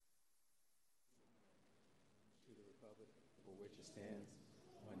which it stands,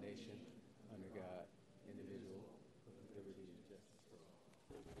 one nation, under God, indivisible, with liberty and justice for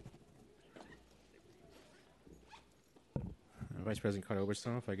all. Vice President Carter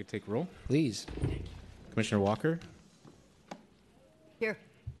Oberstone, if I could take roll. Please. Commissioner Walker. Here.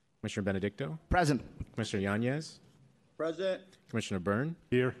 Commissioner Benedicto. Present. Commissioner Yanez. Present. Commissioner Byrne.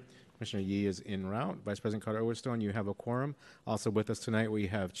 Here. Commissioner Yee is en route. Vice President Carter Overstone, you have a quorum. Also with us tonight, we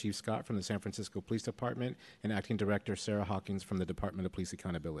have Chief Scott from the San Francisco Police Department and Acting Director Sarah Hawkins from the Department of Police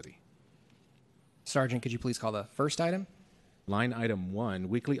Accountability. Sergeant, could you please call the first item? Line item 1,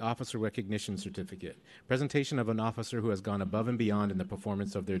 Weekly Officer Recognition Certificate. Presentation of an officer who has gone above and beyond in the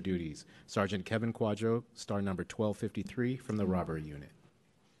performance of their duties. Sergeant Kevin Quadro, star number 1253 from the Robbery Unit.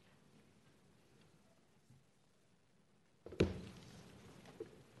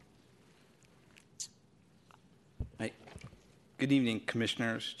 Good evening,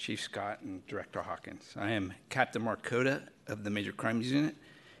 Commissioners, Chief Scott, and Director Hawkins. I am Captain Mark Cota of the Major Crimes Unit,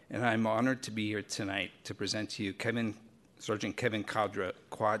 and I'm honored to be here tonight to present to you Sergeant Kevin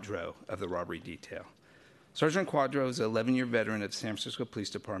Quadro of the Robbery Detail. Sergeant Quadro is an 11-year veteran of the San Francisco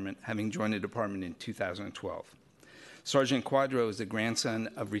Police Department, having joined the department in 2012. Sergeant Quadro is the grandson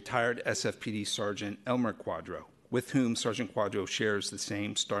of retired SFPD Sergeant Elmer Quadro, with whom Sergeant Quadro shares the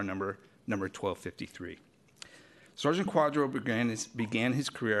same star number 1253. Sergeant Quadro began his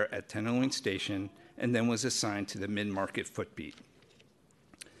career at Tenderloin Station and then was assigned to the Mid-Market Footbeat.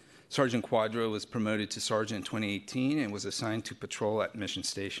 Sergeant Quadro was promoted to Sergeant in 2018 and was assigned to patrol at Mission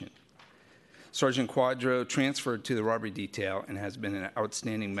Station. Sergeant Quadro transferred to the Robbery Detail and has been an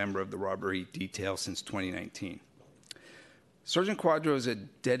outstanding member of the Robbery Detail since 2019. Sergeant Quadro is a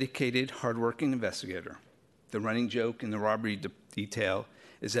dedicated, hardworking investigator. The running joke in the Robbery Detail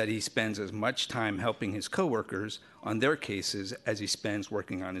is that he spends as much time helping his coworkers on their cases as he spends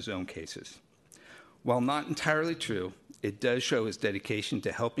working on his own cases. While not entirely true, it does show his dedication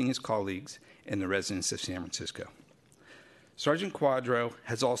to helping his colleagues and the residents of San Francisco. Sergeant Quadro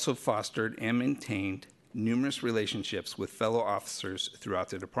has also fostered and maintained numerous relationships with fellow officers throughout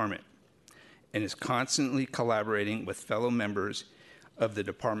the department and is constantly collaborating with fellow members of the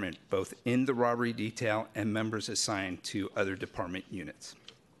department, both in the Robbery Detail and members assigned to other department units.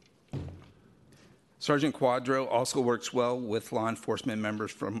 Sergeant Quadro also works well with law enforcement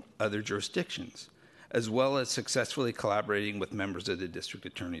members from other jurisdictions, as well as successfully collaborating with members of the District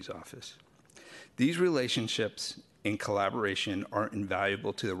Attorney's Office. These relationships and collaboration are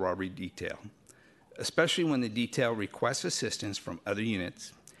invaluable to the Robbery Detail, especially when the detail requests assistance from other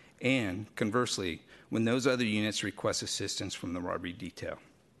units, and conversely, when those other units request assistance from the Robbery Detail.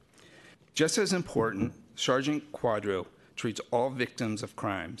 Just as important, Sergeant Quadro treats all victims of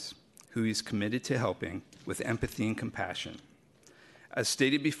crimes who he is committed to helping with empathy and compassion. As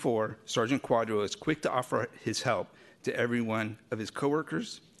stated before, Sergeant Quadro is quick to offer his help to every one of his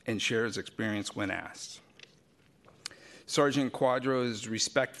coworkers and share his experience when asked. Sergeant Quadro is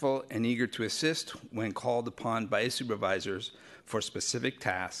respectful and eager to assist when called upon by his supervisors for specific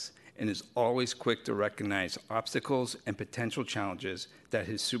tasks and is always quick to recognize obstacles and potential challenges that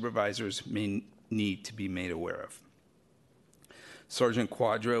his supervisors may need to be made aware of. Sergeant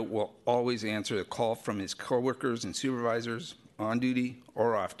Quadro will always answer a call from his coworkers and supervisors on duty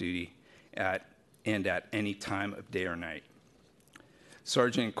or off duty at any time of day or night.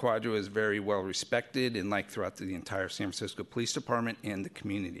 Sergeant Quadro is very well respected and liked throughout the entire San Francisco Police Department and the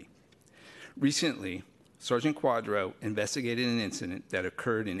community. Recently, Sergeant Quadro investigated an incident that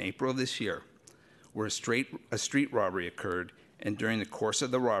occurred in April of this year where a street robbery occurred, and during the course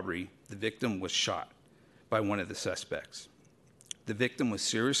of the robbery, the victim was shot by one of the suspects. The victim was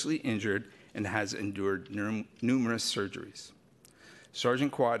seriously injured and has endured numerous surgeries.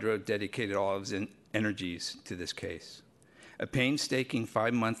 Sergeant Quadro dedicated all of his energies to this case. A painstaking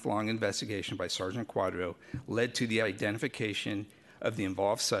 5-month-long investigation by Sergeant Quadro led to the identification of the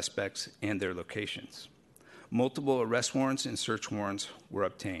involved suspects and their locations. Multiple arrest warrants and search warrants were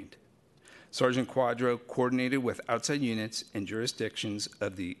obtained. Sergeant Quadro coordinated with outside units and jurisdictions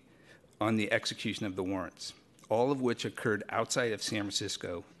on the execution of the warrants, all of which occurred outside of San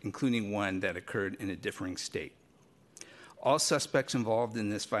Francisco, including one that occurred in a differing state. All suspects involved in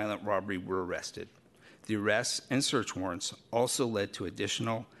this violent robbery were arrested. The arrests and search warrants also led to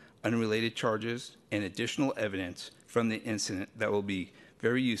additional unrelated charges and additional evidence from the incident that will be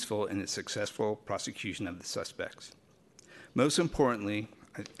very useful in the successful prosecution of the suspects. Most importantly,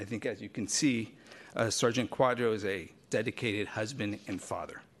 I think as you can see, Sergeant Quadro is a dedicated husband and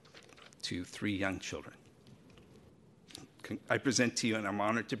father to 3 young children. I present to you, and I'm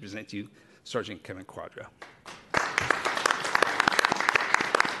honored to present to you, Sergeant Kevin Quadro.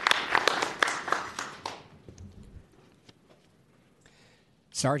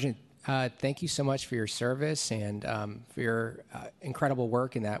 Sergeant, thank you so much for your service and for your incredible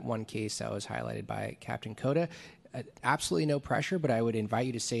work in that one case that was highlighted by Captain Coda. Absolutely no pressure, but I would invite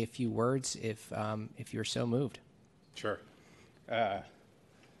you to say a few words if you're so moved. Sure.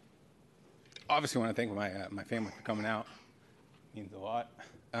 Obviously, want to thank my family for coming out. Means a lot.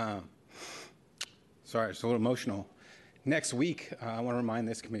 Sorry, it's a little emotional. Next week, I want to remind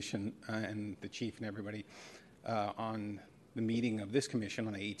this commission and the chief and everybody on the meeting of this commission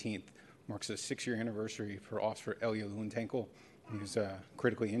on the 18th marks the 6-year anniversary for Officer Elia Lewintankel, who's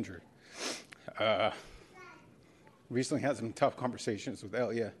critically injured. Recently had some tough conversations with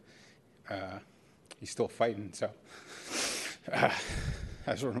Elia. He's still fighting, so I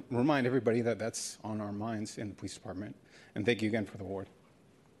just want to remind everybody that that's on our minds in the police department. And thank you again for the award.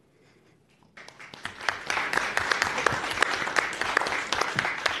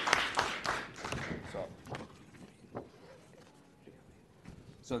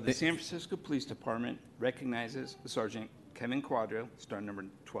 So the San Francisco Police Department recognizes Sergeant Kevin Quadro, star number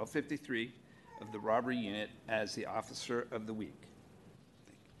 1253 of the robbery unit, as the Officer of the Week.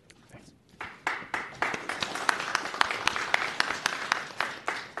 Thanks.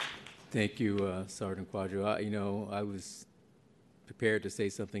 Thank you, Sergeant Quadro. I was prepared to say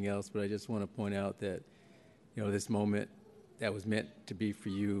something else, but I just want to point out that, this moment that was meant to be for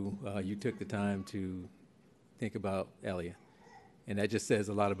you, you took the time to think about Elia. And that just says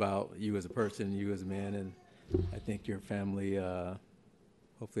a lot about you as a person, you as a man, and I think your family,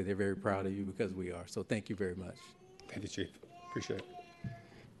 hopefully they're very proud of you because we are. So thank you very much. Thank you, Chief. Appreciate it.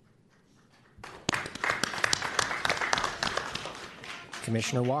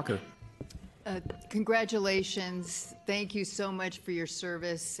 Commissioner Walker. Congratulations. Thank you so much for your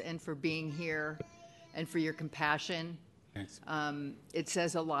service and for being here and for your compassion. Thanks. It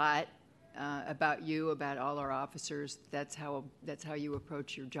says a lot about you, about all our officers. That's how you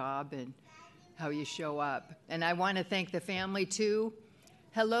approach your job and how you show up. And I want to thank the family too.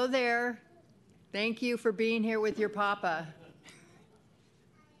 Hello there. Thank you for being here with your papa.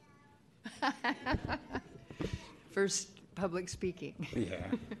 First public speaking. Yeah,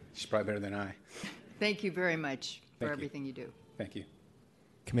 she's probably better than I. Thank you very much for Thank you. everything you do. Thank you.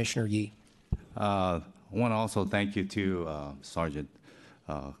 Commissioner Yee. I want to also thank you to Sergeant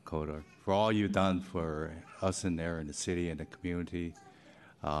Coder for all you've done for us in there in the city and the community.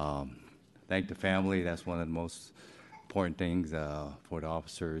 Thank the family. That's one of the most important things for the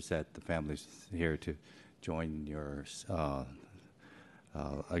officers, that the family's here to join your,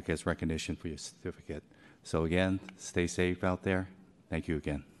 recognition for your certificate. So again, stay safe out there. Thank you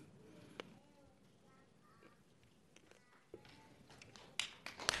again.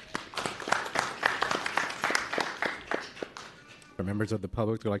 For members of the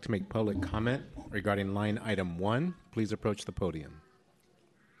public who would like to make public comment regarding line item 1, please approach the podium.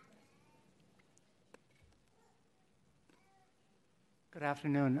 Good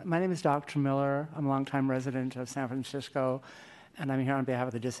afternoon. My name is Dr. Miller. I'm a longtime resident of San Francisco, and I'm here on behalf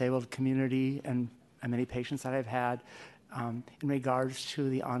of the disabled community and many patients that I've had in regards to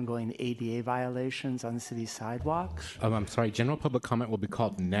the ongoing ADA violations on the city sidewalks. I'm sorry, general public comment will be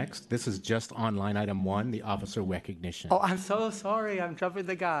called next. This is just on line item 1, the officer recognition. Oh, I'm so sorry. I'm jumping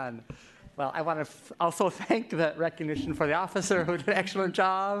the gun. Well, I want to also thank the recognition for the officer who did an excellent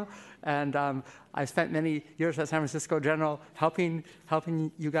job. And I spent many years at San Francisco General helping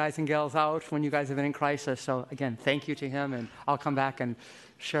you guys and gals out when you guys have been in crisis. So again, thank you to him, and I'll come back and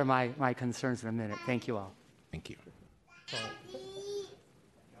share my concerns in a minute. Thank you all. Thank you.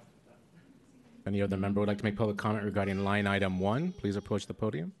 Any other member would like to make public comment regarding line item 1, please approach the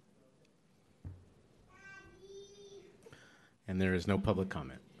podium. And there is no public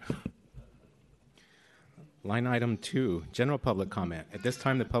comment. Line item 2, general public comment. At this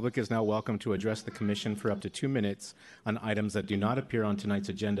time, the public is now welcome to address the commission for up to 2 minutes on items that do not appear on tonight's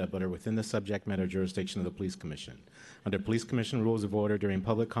agenda but are within the subject matter jurisdiction of the Police Commission. Under Police Commission rules of order, during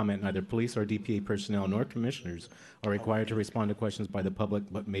public comment, neither police or DPA personnel nor commissioners are required to respond to questions by the public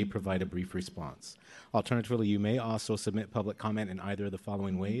but may provide a brief response. Alternatively, you may also submit public comment in either of the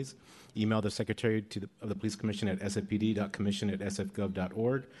following ways. Email the Secretary of the Police Commission at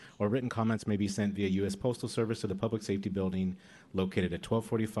sfpd.commission@sfgov.org, or written comments may be sent via U.S. Postal Service to the Public Safety Building located at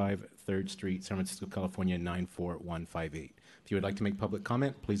 1245 3rd Street, San Francisco, California, 94158. If you would like to make public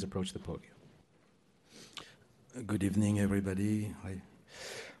comment, please approach the podium. Good evening, everybody.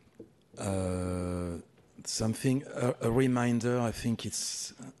 A reminder, I think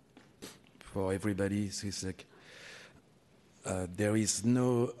it's for everybody. So it's like there is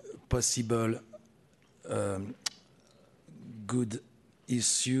no possible good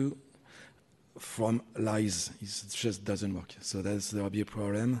issue from lies. It just doesn't work. So there'll be a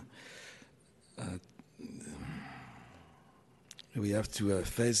problem. We have to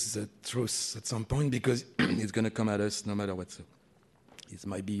face the truth at some point because it's going to come at us no matter what. So it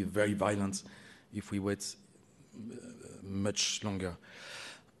might be very violent if we wait much longer.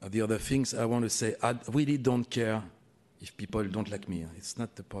 The other things I want to say, I really don't care if people don't like me. It's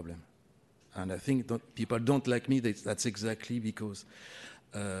not the problem. And I think people don't like me, that's exactly because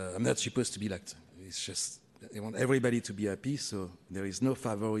I'm not supposed to be liked. It's just, they want everybody to be happy, so there is no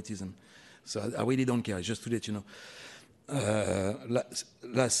favoritism. So I really don't care, just to let you know.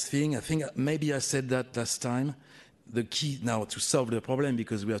 Last thing, I think maybe I said that last time. The key now to solve the problem,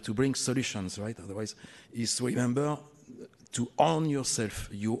 because we have to bring solutions, right? Otherwise, is to remember to own yourself.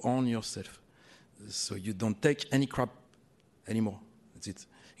 You own yourself. So you don't take any crap anymore. That's it,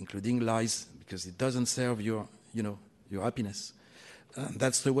 including lies, because it doesn't serve your happiness. And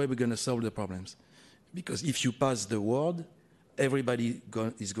that's the way we're going to solve the problems. Because if you pass the word, everybody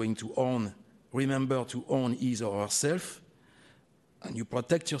is going to remember to own his or herself, and you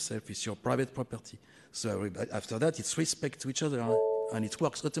protect yourself. It's your private property. So after that, it's respect to each other, and it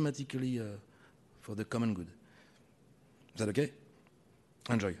works automatically for the common good. Is that okay?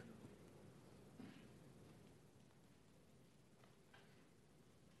 Enjoy.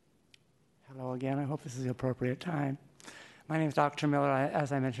 Hello again. I hope this is the appropriate time. My name is Dr. Miller.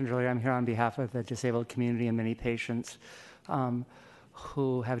 As I mentioned earlier, I'm here on behalf of the disabled community and many patients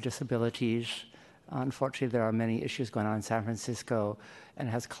who have disabilities. Unfortunately, there are many issues going on in San Francisco, and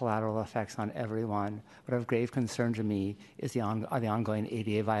it has collateral effects on everyone. What of grave concern to me is the ongoing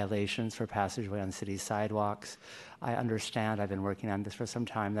ADA violations for passageway on city sidewalks. I understand, I've been working on this for some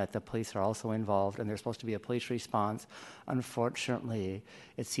time, that the police are also involved, and there's supposed to be a police response. Unfortunately,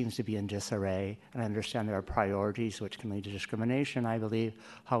 it seems to be in disarray, and I understand there are priorities which can lead to discrimination, I believe.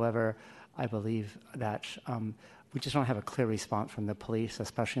 However, I believe that we just don't have a clear response from the police,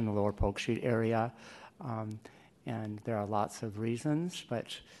 especially in the Lower Polk Street area. And there are lots of reasons,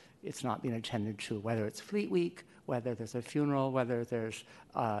 but it's not being attended to, whether it's Fleet Week, whether there's a funeral, whether there's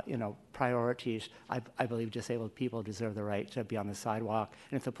priorities. I believe disabled people deserve the right to be on the sidewalk.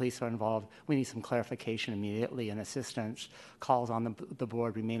 And if the police are involved, we need some clarification immediately and assistance. Calls on the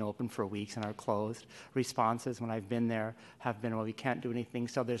board remain open for weeks and are closed. Responses, when I've been there, have been, well, we can't do anything.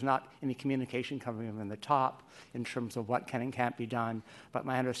 So there's not any communication coming from the top in terms of what can and can't be done. But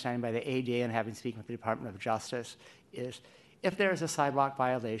my understanding by the ADA and having spoken with the Department of Justice is if there is a sidewalk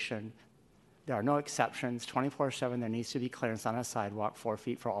violation, there are no exceptions. 24/7, there needs to be clearance on a sidewalk, 4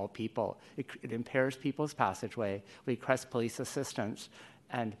 feet for all people. It impairs people's passageway. We request police assistance,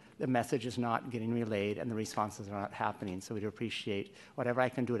 and the message is not getting relayed, and the responses are not happening. So we'd appreciate whatever I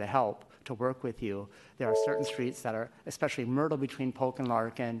can do to help, to work with you. There are certain streets that are, especially Myrtle between Polk and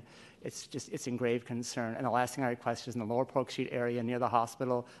Larkin, it's in grave concern. And the last thing I request is in the Lower Polk Street area near the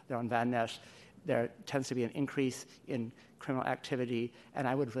hospital, there on Van Ness, there tends to be an increase in criminal activity, and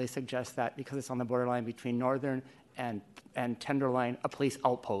I would really suggest that because it's on the borderline between Northern and Tenderloin, a police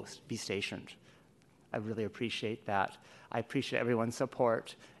outpost be stationed. I really appreciate that. I appreciate everyone's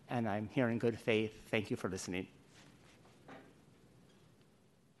support, and I'm here in good faith. Thank you for listening.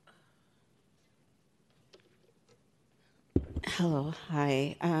 Hello,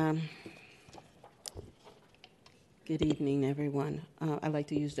 hi. Good evening, everyone. I'd like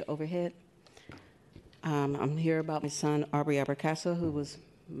to use the overhead. I'm here about my son, Aubrey Abercasa, who was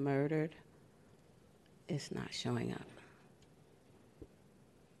murdered. It's not showing up.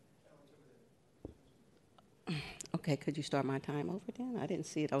 Okay, could you start my time over then? I didn't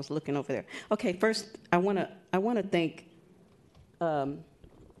see it. I was looking over there. Okay, first, I want to thank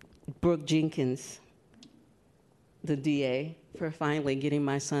Brooke Jenkins, the DA, for finally getting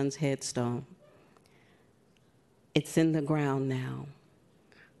my son's headstone. It's in the ground now.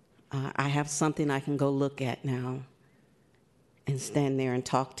 I have something I can go look at now and stand there and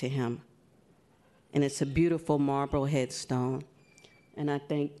talk to him. And it's a beautiful marble headstone. And I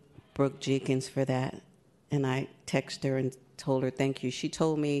thank Brooke Jenkins for that. And I texted her and told her thank you. She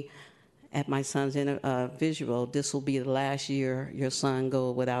told me at my son's visual, this will be the last year your son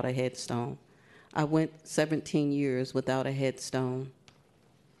go without a headstone. I went 17 years without a headstone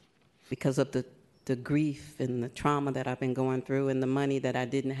because of the grief and the trauma that I've been going through and the money that I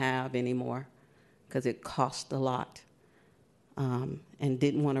didn't have anymore because it cost a lot, and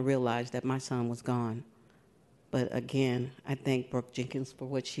didn't want to realize that my son was gone. But again, I thank Brooke Jenkins for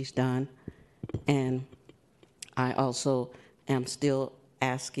what she's done. And I also am still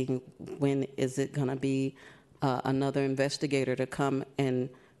asking, when is it going to be another investigator to come and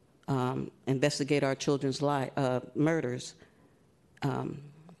investigate our children's murders?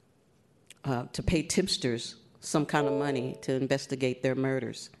 to pay tipsters some kind of money to investigate their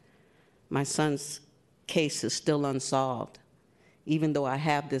murders. My son's case is still unsolved. Even though I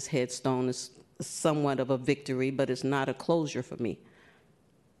have this headstone, it's somewhat of a victory, but it's not a closure for me.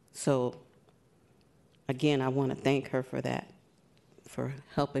 So, again, I want to thank her for that, for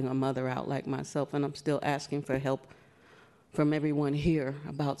helping a mother out like myself, and I'm still asking for help from everyone here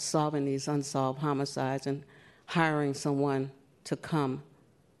about solving these unsolved homicides and hiring someone to come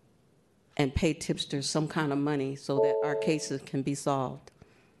and pay tipsters some kind of money so that our cases can be solved.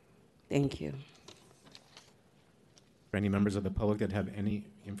 Thank you. For any members of the public that have any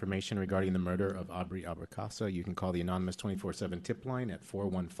information regarding the murder of Aubrey Abercasa, you can call the anonymous 24/7 tip line at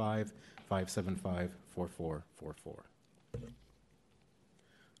 415-575-4444.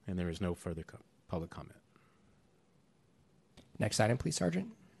 And there is no further public comment. Next item, please,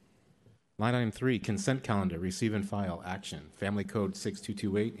 Sergeant. Line item 3, consent calendar, receive and file, action. Family Code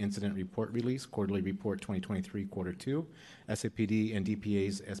 6228, incident report release, quarterly report 2023, quarter 2, SAPD and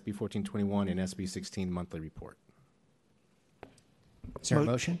DPA's SB 1421 and SB 16 monthly report. Is there a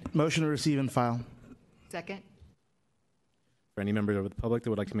motion? Motion to receive and file. Second? For any member of the public that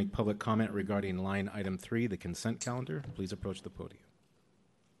would like to make public comment regarding line item 3, the consent calendar, please approach the podium.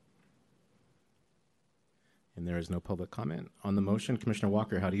 And there is no public comment. On the motion, Commissioner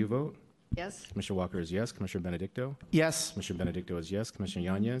Walker, how do you vote? Yes? Commissioner Walker is yes. Commissioner Benedicto? Yes. Commissioner Benedicto is yes. Commissioner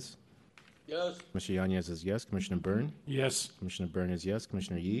Yanez? Yes. Commissioner Yanez is yes. Commissioner Byrne? Yes. Commissioner Byrne is yes.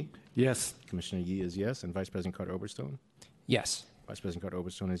 Commissioner Yee? Yes. Commissioner Yee is yes. And Vice President Carter Oberstone? Yes. Vice President Carter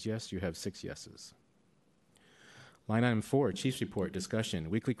Oberstone is yes. You have 6 yeses. Line item 4, Chief's Report, discussion,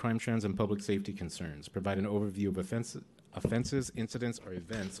 weekly crime trends and public safety concerns. Provide an overview of offenses, incidents, or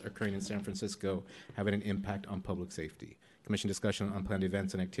events occurring in San Francisco having an impact on public safety. Commission discussion on planned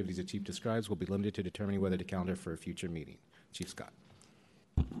events and activities the Chief describes will be limited to determining whether to calendar for a future meeting. Chief Scott.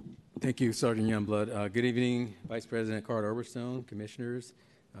 Thank you, Sergeant Youngblood. Good evening, Vice President Carter Oberstone, Commissioners,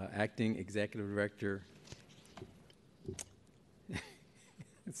 Acting Executive Director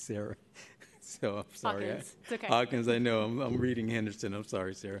Sarah. So I'm sorry. Hawkins. It's okay. Hawkins, I know. I'm reading Henderson. I'm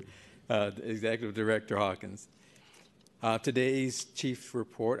sorry, Sarah. Executive Director Hawkins. Today's Chief's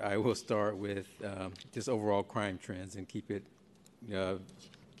report, I will start with just overall crime trends and keep it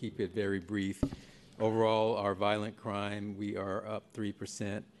very brief. Overall, our violent crime, we are up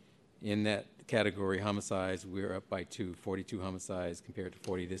 3%. In that category, homicides, we're up by 42 homicides compared to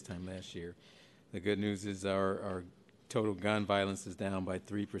 40 this time last year. The good news is our total gun violence is down by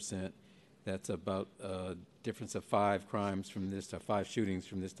 3%. That's about a difference of 5 crimes from this, 5 shootings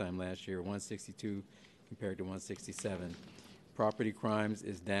from this time last year, 162 compared to 167. Property crimes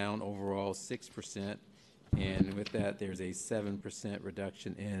is down overall 6%, and with that, there's a 7%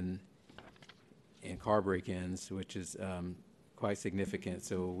 reduction in car break-ins, which is quite significant.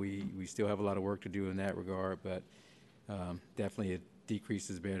 So we still have a lot of work to do in that regard, but definitely a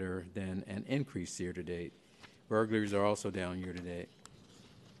decrease is better than an increase year to date. Burglaries are also down year to date.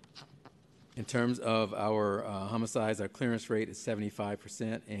 In terms of our homicides, our clearance rate is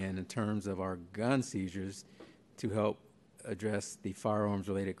 75%, and in terms of our gun seizures, to help address the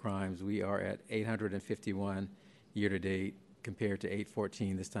firearms-related crimes, we are at 851 year-to-date compared to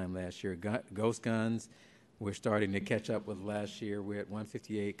 814 this time last year. Ghost guns, we're starting to catch up with last year. We're at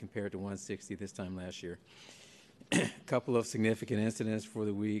 158 compared to 160 this time last year. A couple of significant incidents for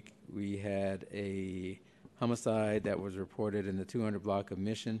the week. We had a homicide that was reported in the 200 block of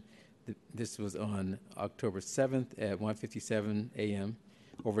Mission. This was on October 7th at 1:57 a.m.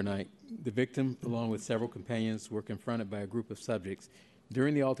 overnight. The victim, along with several companions, were confronted by a group of subjects.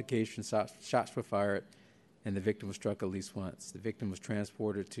 During the altercation, shots were fired, and the victim was struck at least once. The victim was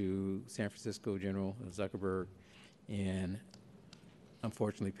transported to San Francisco General Zuckerberg and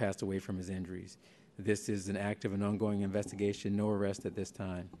unfortunately passed away from his injuries. This is an active and ongoing investigation, no arrest at this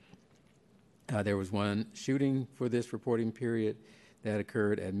time. There was one shooting for this reporting period that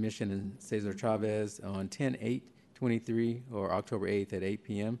occurred at Mission and Cesar Chavez on 10/8/23, or October 8th at 8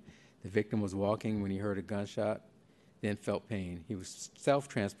 p.m. The victim was walking when he heard a gunshot, then felt pain. He was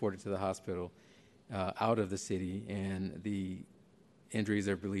self-transported to the hospital out of the city, and the injuries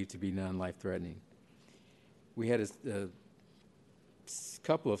are believed to be non-life-threatening. We had a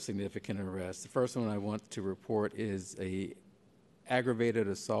couple of significant arrests. The first one I want to report is a aggravated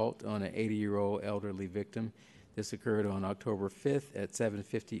assault on an 80-year-old elderly victim. This occurred on October 5th at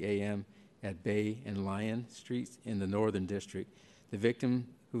 7:50 a.m. at Bay and Lion Streets in the Northern District. The victim,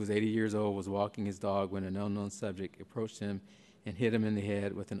 who was 80 years old, was walking his dog when an unknown subject approached him and hit him in the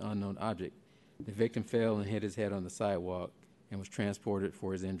head with an unknown object. The victim fell and hit his head on the sidewalk and was transported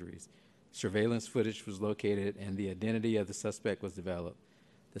for his injuries. Surveillance footage was located and the identity of the suspect was developed.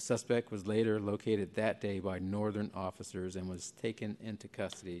 The suspect was later located that day by Northern officers and was taken into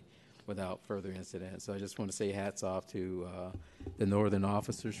custody without further incident. So I just want to say hats off to the Northern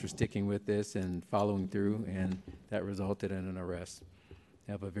officers for sticking with this and following through, and that resulted in an arrest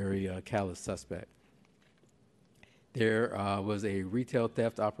of a very callous suspect. There was a retail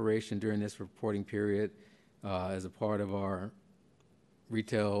theft operation during this reporting period as a part of our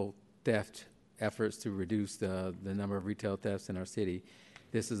retail theft efforts to reduce the number of retail thefts in our city.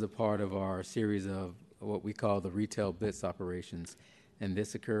 This is a part of our series of what we call the Retail Blitz operations, and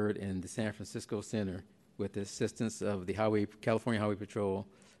this occurred in the San Francisco Center with the assistance of the California Highway Patrol,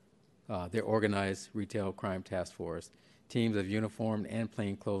 their organized retail crime task force. Teams of uniformed and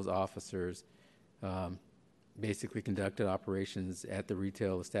plainclothes officers basically conducted operations at the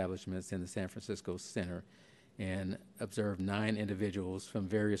retail establishments in the San Francisco Center and observed 9 individuals from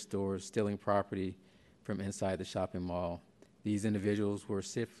various stores stealing property from inside the shopping mall. These individuals were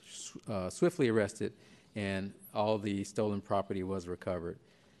swiftly arrested, and all the stolen property was recovered.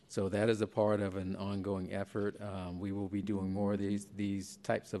 So that is a part of an ongoing effort. We will be doing more of these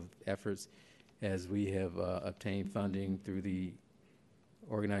types of efforts as we have obtained funding through the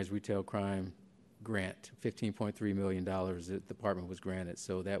Organized Retail Crime Grant. $15.3 million the department was granted.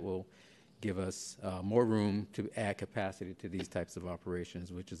 So that will give us more room to add capacity to these types of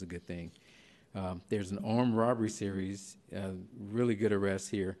operations, which is a good thing. There's an armed robbery series, really good arrests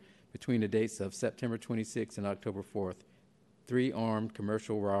here. Between the dates of September 26th and October 4th, 3 armed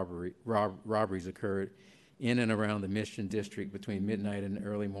commercial robberies occurred in and around the Mission District between midnight and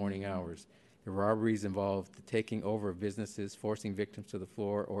early morning hours. The robberies involved the taking over of businesses, forcing victims to the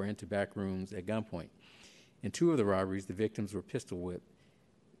floor or into back rooms at gunpoint. In 2 of the robberies, the victims were pistol whipped.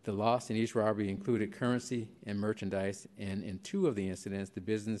 The loss in each robbery included currency and merchandise, and in 2 of the incidents, the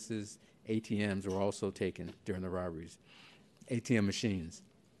businesses' ATMs were also taken during the robberies, ATM machines.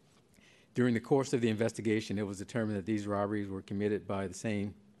 During the course of the investigation, it was determined that these robberies were committed by the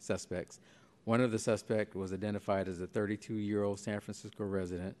same suspects. One of the suspects was identified as a 32-year-old San Francisco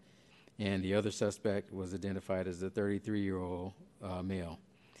resident, and the other suspect was identified as a 33-year-old male.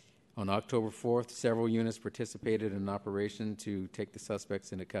 On October 4th, several units participated in an operation to take the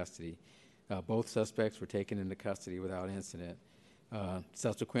suspects into custody. Both suspects were taken into custody without incident.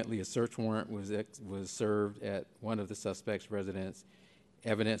 Subsequently, a search warrant was served at one of the suspects' residence.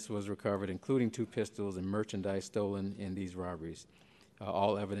 Evidence was recovered, including 2 pistols and merchandise stolen in these robberies.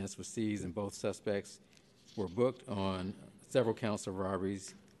 All evidence was seized, and both suspects were booked on several counts of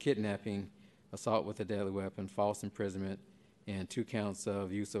robberies, kidnapping, assault with a deadly weapon, false imprisonment, and 2 counts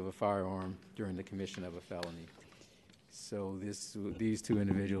of use of a firearm during the commission of a felony. So these 2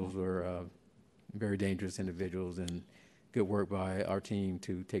 individuals were very dangerous individuals, and good work by our team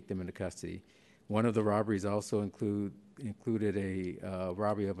to take them into custody. One of the robberies also included a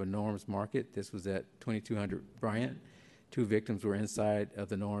robbery of a Norm's Market. This was at 2200 Bryant. 2 victims were inside of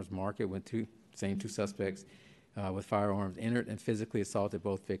the Norm's Market when same two suspects with firearms entered and physically assaulted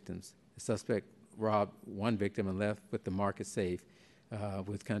both victims. The suspect robbed one victim and left with the market safe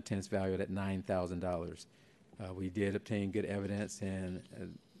with contents valued at $9,000. We did obtain good evidence, and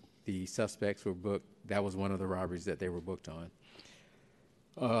the suspects were booked. That was one of the robberies that they were booked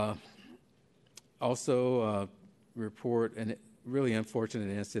on. Also, report a really unfortunate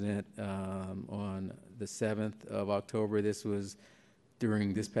incident on the 7th of October. This was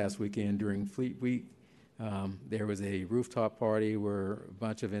during this past weekend, during Fleet Week. There was a rooftop party where a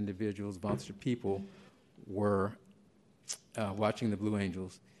bunch of individuals, a bunch of people were watching the Blue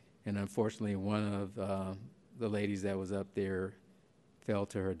Angels. And unfortunately, one of the ladies that was up there fell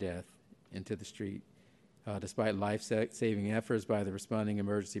to her death into the street. Despite life-saving efforts by the responding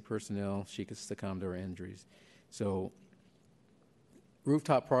emergency personnel, she succumbed to her injuries. So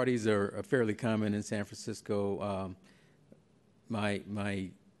rooftop parties are fairly common in San Francisco. My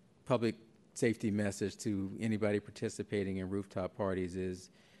public safety message to anybody participating in rooftop parties is,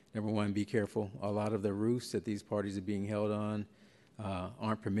 number 1, be careful. A lot of the roofs that these parties are being held on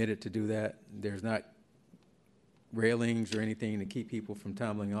aren't permitted to do that. There's not railings or anything to keep people from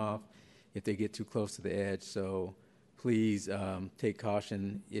tumbling off if they get too close to the edge. So please take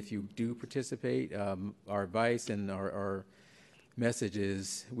caution if you do participate. Our advice and our message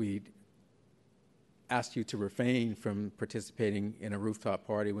is we ask you to refrain from participating in a rooftop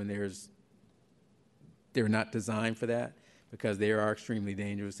party when they're not designed for that, because they are extremely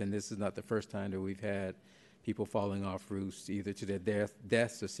dangerous, and this is not the first time that we've had people falling off roofs, either to their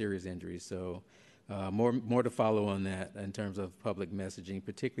deaths or serious injuries. So more to follow on that in terms of public messaging,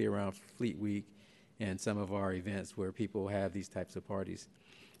 particularly around Fleet Week and some of our events where people have these types of parties.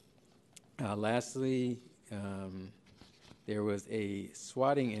 Lastly, there was a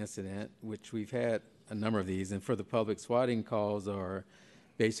swatting incident, which we've had a number of these, and for the public, swatting calls are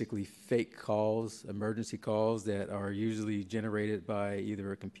basically fake calls, emergency calls that are usually generated by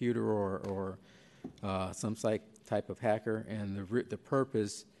either a computer or some type of hacker, and the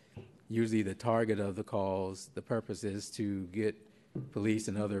purpose, usually the target of the calls, the purpose is to get police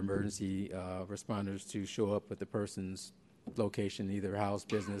and other emergency responders to show up at the person's location, either house,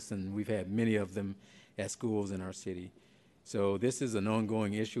 business, and we've had many of them at schools in our city. So this is an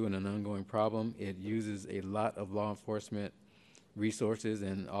ongoing issue and an ongoing problem. It uses a lot of law enforcement resources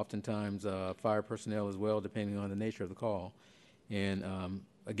and oftentimes fire personnel as well, depending on the nature of the call. And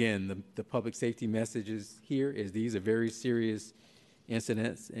again, the public safety messages here is these are very serious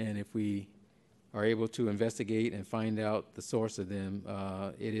incidents, and if we are able to investigate and find out the source of them,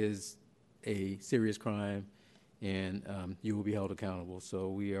 it is a serious crime, and you will be held accountable. So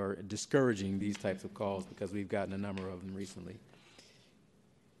we are discouraging these types of calls because we've gotten a number of them recently.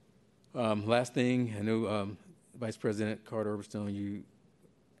 Last thing, I know Vice President Carter Overstone, you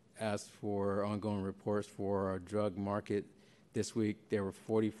asked for ongoing reports for our drug market. This week there were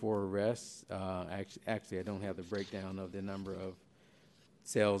 44 arrests. Actually, I don't have the breakdown of the number of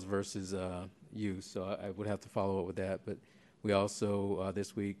sales versus use, so I would have to follow up with that. But we also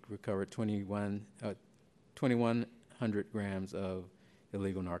this week recovered 2,100 grams of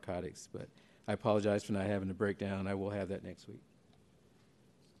illegal narcotics. But I apologize for not having the breakdown. I will have that next week.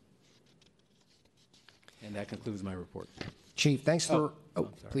 And that concludes my report. Chief, thanks for.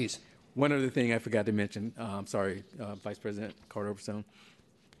 Please. One other thing I forgot to mention. I'm sorry, Vice President Carter Overstone.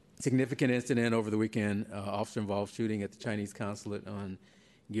 Significant incident over the weekend, officer-involved shooting at the Chinese consulate on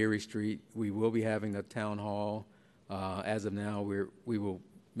Geary Street. We will be having a town hall. As of now, we will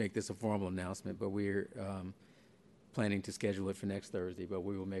make this a formal announcement, but we're planning to schedule it for next Thursday, but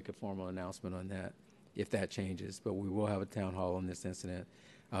we will make a formal announcement on that if that changes. But we will have a town hall on this incident.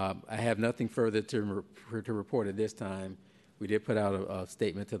 I have nothing further to report at this time. We did put out a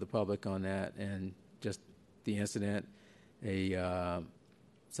statement to the public on that, and just the incident, a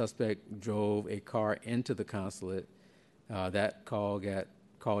suspect drove a car into the consulate. That call got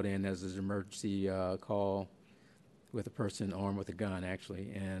called in as an emergency call with a person armed with a gun,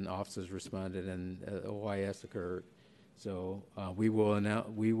 actually, and officers responded, and OIS occurred. So we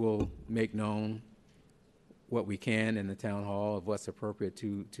will make known what we can in the town hall of what's appropriate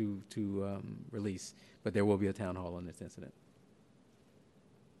to release, but there will be a town hall on this incident.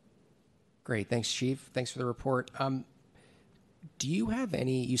 Great, thanks, Chief. Thanks for the report. Do you have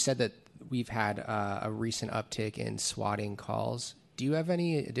any? You said that we've had a recent uptick in swatting calls. Do you have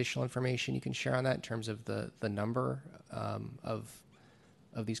any additional information you can share on that in terms of the number of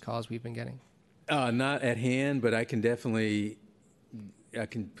these calls we've been getting? Not at hand, but I can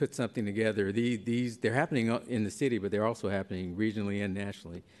put something together. They're happening in the city, but they're also happening regionally and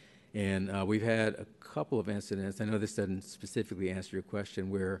nationally. And we've had a couple of incidents. I know this doesn't specifically answer your question,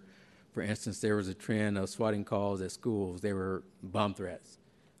 where, for instance, there was a trend of swatting calls at schools. They were bomb threats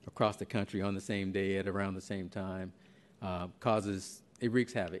across the country on the same day at around the same time. It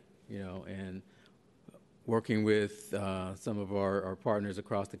wreaks havoc, and working with some of our partners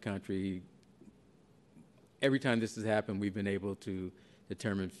across the country, every time this has happened, we've been able to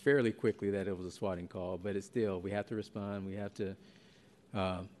determine fairly quickly that it was a swatting call, but it's still, we have to respond. We have to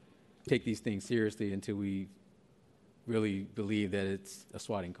take these things seriously until we really believe that it's a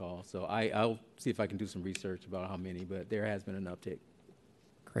swatting call. So I'll see if I can do some research about how many, but there has been an uptick.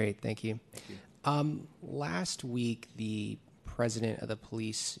 Great, thank you. Thank you. Last week, the president of the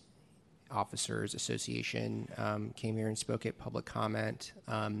Police Officers Association came here and spoke at public comment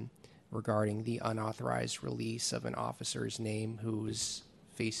regarding the unauthorized release of an officer's name who's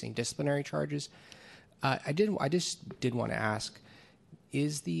facing disciplinary charges. I just did want to ask,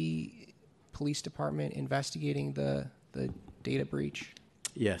 is the police department investigating the data breach?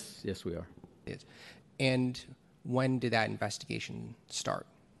 Yes, we are. Yes. And when did that investigation start?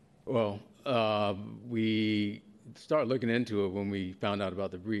 Well, we started looking into it when we found out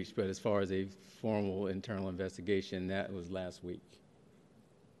about the breach, but as far as a formal internal investigation, that was last week.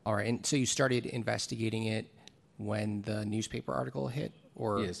 All right, and so you started investigating it when the newspaper article hit,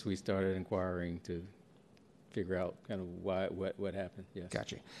 or? Yes, we started inquiring to figure out kind of what happened. Yes.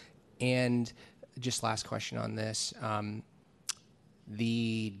 Gotcha. And just last question on this.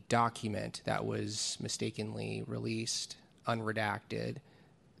 The document that was mistakenly released, unredacted,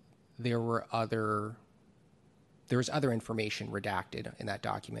 there was other information redacted in that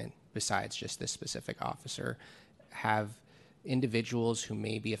document besides just this specific officer. Have individuals who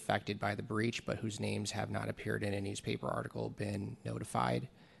may be affected by the breach but whose names have not appeared in a newspaper article been notified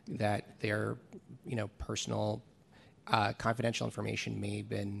that their personal confidential information may have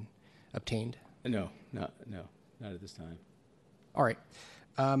been obtained? No, not at this time. All right.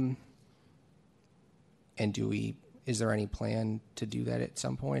 And is there any plan to do that at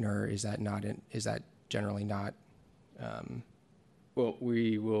some point, or is that generally not? Well,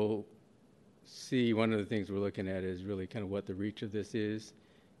 we will see. One of the things we're looking at is really kind of what the reach of this is,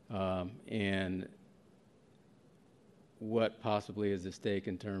 and what possibly is at stake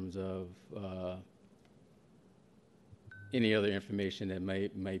in terms of any other information that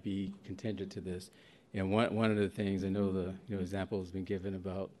might be contingent to this. And one of the things, I know the example has been given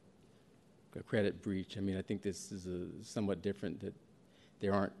about a credit breach. I mean, I think this is somewhat different, that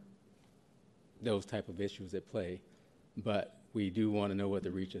there aren't those type of issues at play, but we do want to know what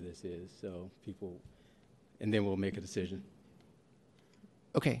the reach of this is, and then we'll make a decision.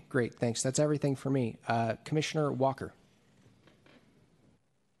 Okay, great, thanks. That's everything for me. Commissioner Walker.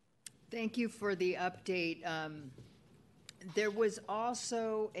 Thank you for the update. There was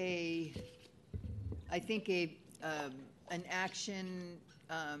also an action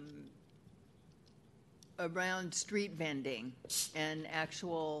around street vending and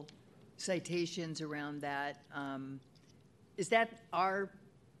actual citations around that. Is that our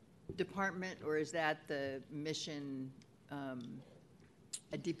department, or is that the mission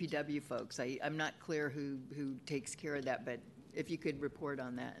DPW folks? I'm not clear who takes care of that, but if you could report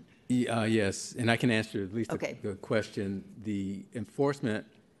on that. Yes, and I can answer at least Okay. the question. The enforcement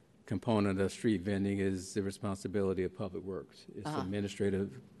component of street vending is the responsibility of Public Works. It's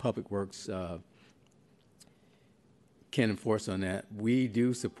administrative. Public Works can enforce on that. We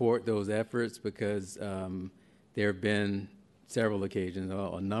do support those efforts because there have been several occasions,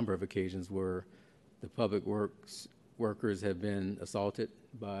 a number of occasions, where the Public Works workers have been assaulted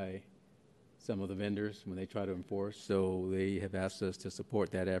by some of the vendors when they try to enforce. So they have asked us to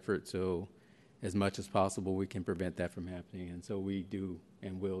support that effort. So as much as possible, we can prevent that from happening. And so we do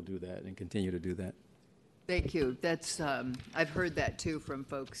and will do that and continue to do that. Thank you. That's I've heard that too from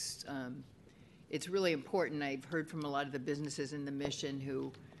folks. It's really important. I've heard from a lot of the businesses in the mission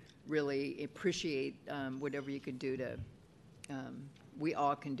who really appreciate whatever you can do to, we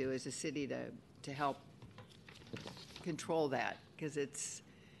all can do as a city to help control that, because it's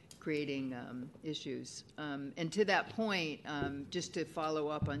creating issues. And to that point, just to follow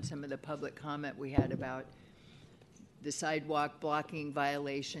up on some of the public comment we had about the sidewalk blocking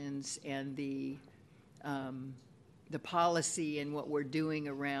violations and the policy and what we're doing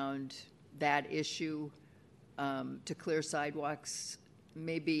around that issue to clear sidewalks.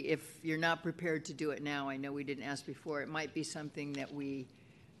 Maybe if you're not prepared to do it now, I know we didn't ask before, it might be something that we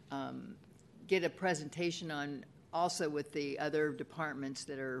get a presentation on also with the other departments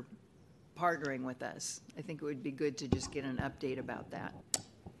that are partnering with us. I think it would be good to just get an update about that.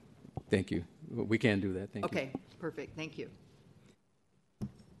 Thank you. We can do that. Thank you. Okay, perfect. Thank you.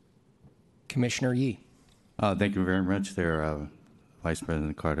 Commissioner Yee. Thank you very much there, Vice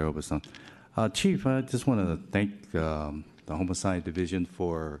President Carter-Oberson. Chief, I just want to thank the Homicide Division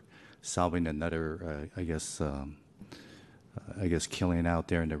for solving another, killing out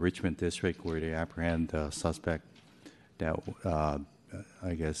there in the Richmond district, where they apprehend a suspect that,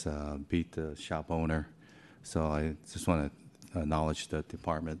 beat the shop owner. So I just want to acknowledge the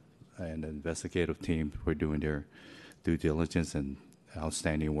department and the investigative team for doing their due diligence and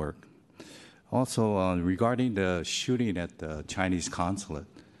outstanding work. Also, regarding the shooting at the Chinese consulate,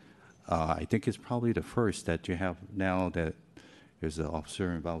 I think it's probably the first that you have now that there's an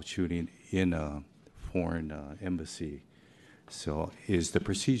officer involved shooting in a foreign embassy. So is the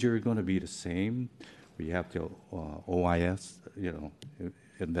procedure going to be the same? You have the OIS,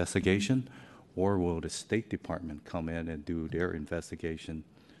 investigation, or will the State Department come in and do their investigation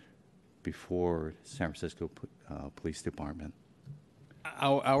before San Francisco Police Department?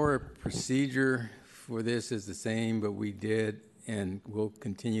 Our procedure for this is the same, but we did and will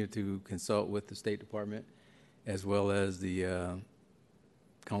continue to consult with the State Department as well as the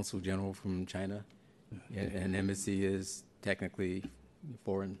Consul General from China. An embassy is technically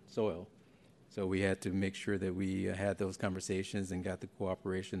foreign soil. So we had to make sure that we had those conversations and got the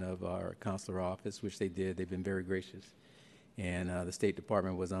cooperation of our consular office, which they did. They've been very gracious. And the State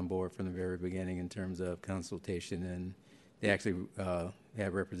Department was on board from the very beginning in terms of consultation, and they actually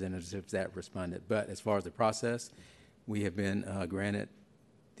had representatives that responded. But as far as the process, we have been granted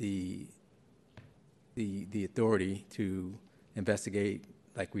the authority to investigate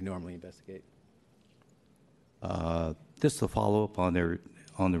like we normally investigate. Just to follow up on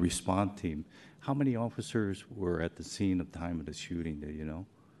the response team, how many officers were at the scene at the time of the shooting? Do you know?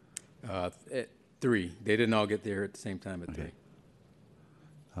 3. They didn't all get there at the same time at 3.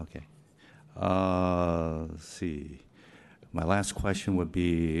 Okay. Let's see. My last question would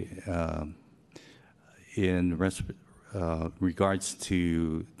be in regards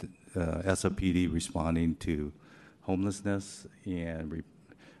to SFPD responding to homelessness and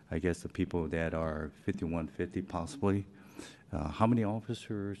I guess the people that are 5150 possibly. How many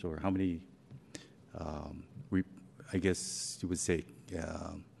officers or how many, I guess you would say,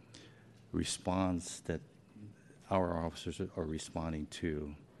 response that our officers are responding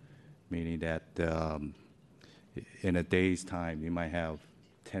to? Meaning that in a day's time, you might have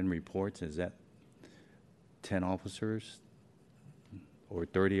 10 reports. Is that 10 officers or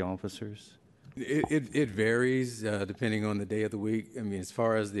 30 officers? It varies depending on the day of the week. I mean, as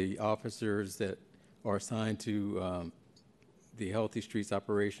far as the officers that are assigned to the Healthy Streets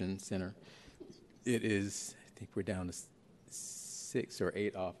Operations Center, it is, I think we're down to 6 or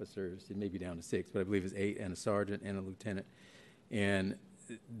 8 officers. It may be down to 6, but I believe it's 8 and a sergeant and a lieutenant. And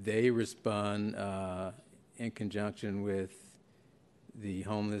they respond in conjunction with the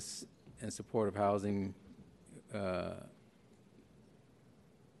homeless and supportive housing or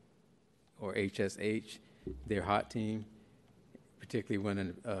HSH, their hot team, particularly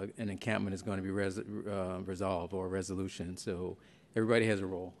when an encampment is going to be resolved or a resolution. So everybody has a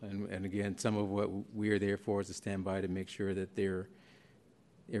role. And again, some of what we are there for is to stand by to make sure that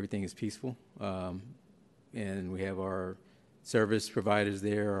everything is peaceful. And we have our service providers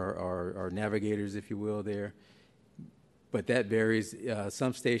there, our navigators, if you will, there. But that varies.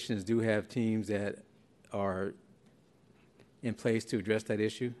 Some stations do have teams that are in place to address that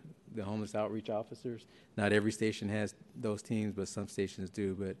issue, the homeless outreach officers. Not every station has those teams, but some stations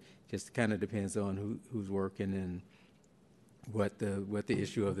do. But just kind of depends on who's working and what the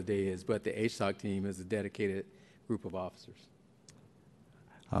issue of the day is. But the HSOC team is a dedicated group of officers.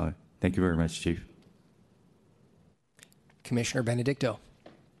 Thank you very much, Chief. Commissioner Benedicto.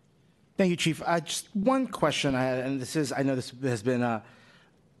 Thank you, Chief. Just one question I had, and I know this has been a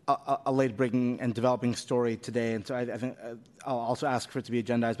late-breaking and developing story today, and so I think I'll also ask for it to be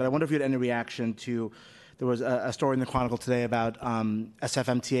agendized, but I wonder if you had any reaction to, there was a story in the Chronicle today about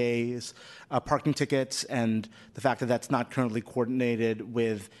SFMTA's parking tickets and the fact that that's not currently coordinated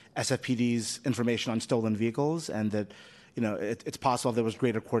with SFPD's information on stolen vehicles, and that, you know, it's possible if there was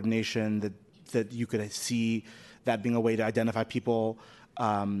greater coordination that you could see that being a way to identify people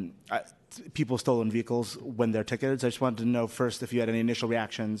stolen vehicles when they're ticketed. So I just wanted to know first if you had any initial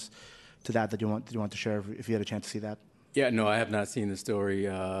reactions to that you want to share, if you had a chance to see that. Yeah, no, I have not seen the story,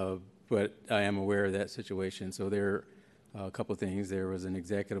 but I am aware of that situation. So there are a couple of things. There was an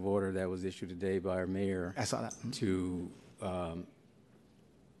executive order that was issued today by our mayor. I saw that. To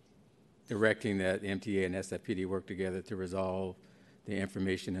directing that MTA and SFPD work together to resolve the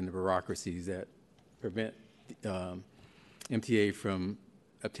information and the bureaucracies that prevent MTA from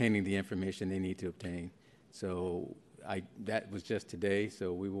obtaining the information they need to obtain. So that was just today,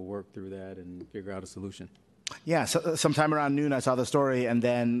 so we will work through that and figure out a solution. Yeah, so sometime around noon I saw the story, and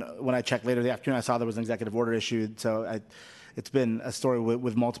then when I checked later in the afternoon, I saw there was an executive order issued. So it's been a story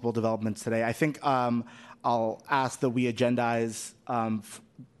with multiple developments today. I think I'll ask that we agendize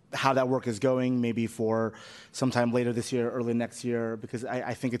how that work is going, maybe for sometime later this year, early next year, because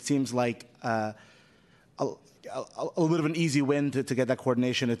I think it seems like a little bit of an easy win to get that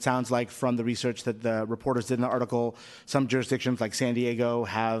coordination. It sounds like from the research that the reporters did in the article, some jurisdictions like San Diego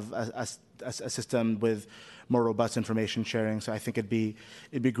have a system with more robust information sharing. So I think it'd be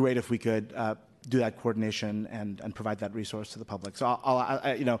great if we could do that coordination and provide that resource to the public. So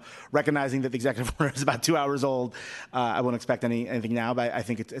I'll recognizing that the executive order is about 2 hours old, I won't expect anything now, but I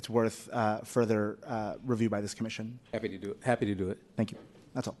think it's worth further review by this commission. Happy to do it. Happy to do it. Thank you.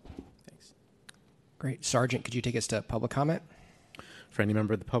 That's all. Thanks. Great. Sergeant, could you take us to public comment? For any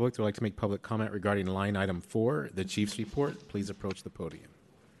member of the public who would like to make public comment regarding line item 4, the chief's report, please approach the podium.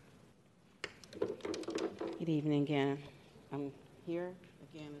 Good evening again. I'm here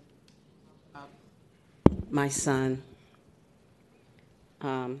again. My son.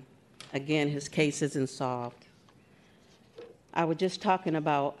 Again, his case isn't solved. I was just talking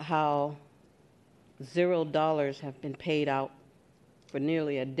about how $0 have been paid out for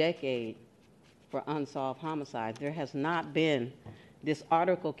nearly a decade for unsolved homicides. There has not been, this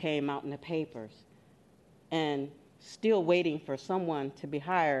article came out in the papers, and still waiting for someone to be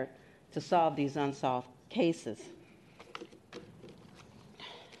hired to solve these unsolved cases.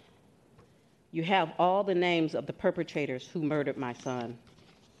 You have all the names of the perpetrators who murdered my son.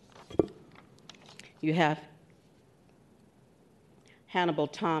 You have Hannibal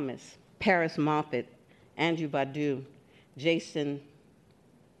Thomas, Paris Moffett, Andrew Badu, Jason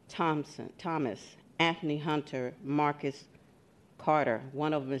Thomas, Anthony Hunter, Marcus Carter.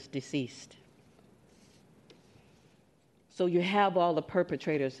 One of them is deceased. So you have all the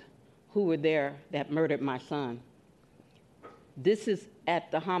perpetrators who were there that murdered my son. This is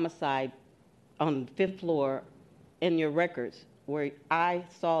at the homicide on the 5th floor in your records where I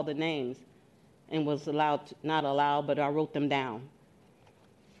saw the names and was not allowed, but I wrote them down.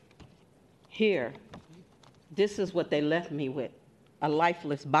 Here, this is what they left me with, a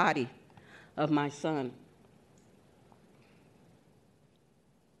lifeless body of my son.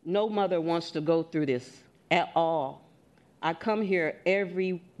 No mother wants to go through this at all. I come here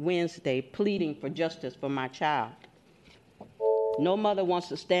every Wednesday pleading for justice for my child. No mother wants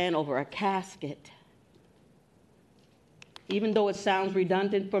to stand over a casket. Even though it sounds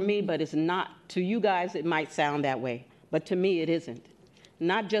redundant for me, but it's not. To you guys, it might sound that way, but to me, it isn't.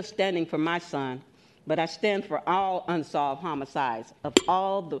 Not just standing for my son, but I stand for all unsolved homicides of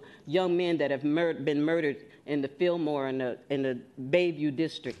all the young men that have been murdered in the Fillmore and in the Bayview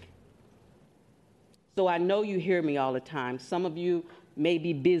district. So I know you hear me all the time. Some of you may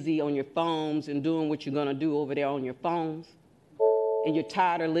be busy on your phones and doing what you're going to do over there on your phones, and you're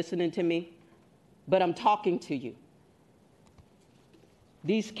tired of listening to me, but I'm talking to you.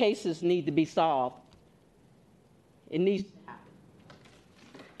 These cases need to be solved. It needs to happen.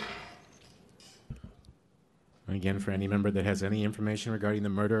 Again, for any member that has any information regarding the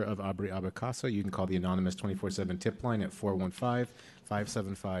murder of Aubrey Abacasa, you can call the anonymous 24/7 tip line at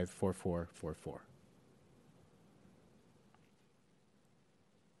 415-575-4444.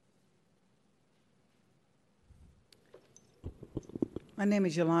 My name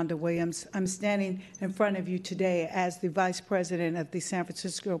is Yolanda Williams. I'm standing in front of you today as the Vice President of the San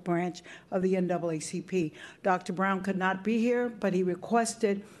Francisco branch of the NAACP. Dr. Brown could not be here, but he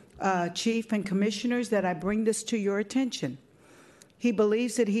requested, Chief and Commissioners, that I bring this to your attention. He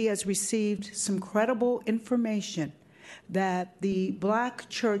believes that he has received some credible information that the black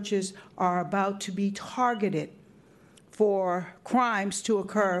churches are about to be targeted for crimes to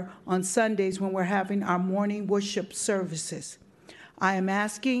occur on Sundays when we're having our morning worship services. I am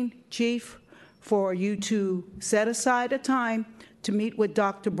asking, Chief, for you to set aside a time to meet with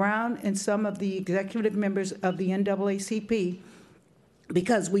Dr. Brown and some of the executive members of the NAACP,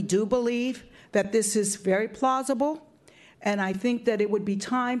 because we do believe that this is very plausible, and I think that it would be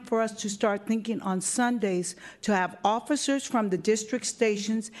time for us to start thinking on Sundays to have officers from the district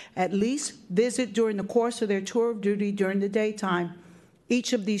stations at least visit during the course of their tour of duty during the daytime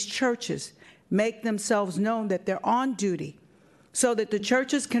each of these churches, make themselves known that they're on duty, so that the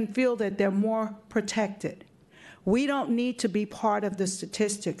churches can feel that they're more protected. We don't need to be part of the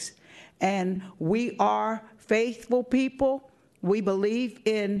statistics, and we are faithful people. We believe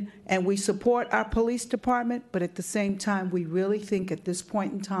in and we support our police department, but at the same time, we really think at this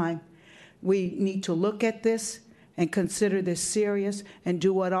point in time, we need to look at this and consider this serious and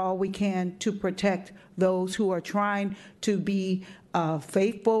do what all we can to protect those who are trying to be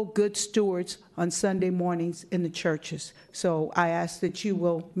faithful, good stewards on Sunday mornings in the churches. So I ask that you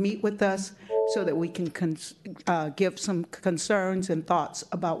will meet with us so that we can give some concerns and thoughts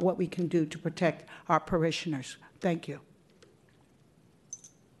about what we can do to protect our parishioners. Thank you.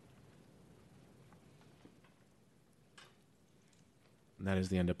 And that is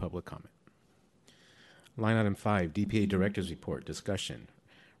the end of public comment. Line item 5, DPA Director's Report, discussion.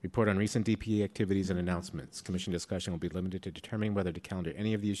 Report on recent DPA activities and announcements. Commission discussion will be limited to determining whether to calendar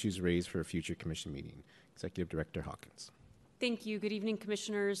any of the issues raised for a future commission meeting. Executive Director Hawkins. Thank you. Good evening,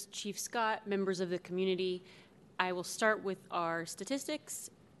 Commissioners, Chief Scott, members of the community. I will start with our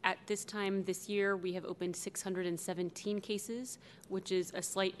statistics. At this time this year, we have opened 617 cases, which is a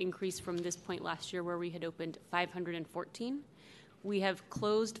slight increase from this point last year where we had opened 514. We have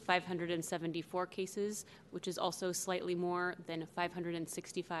closed 574 cases, which is also slightly more than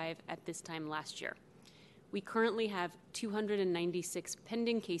 565 at this time last year. We currently have 296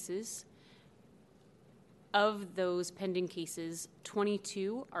 pending cases. Of those pending cases,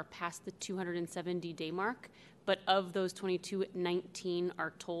 22 are past the 270-day mark, but of those 22, 19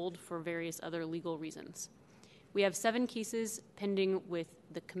 are tolled for various other legal reasons. We have 7 cases pending with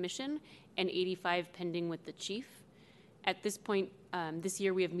the Commission and 85 pending with the Chief. At this point, this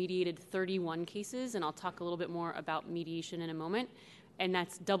year we have mediated 31 cases, and I'll talk a little bit more about mediation in a moment, and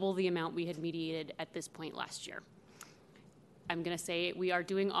that's double the amount we had mediated at this point last year. I'm going to say we are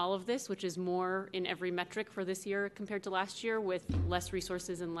doing all of this, which is more in every metric for this year compared to last year with less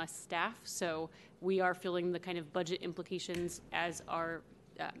resources and less staff, so we are feeling the kind of budget implications as our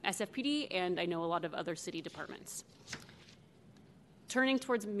SFPD, and I know a lot of other city departments. Turning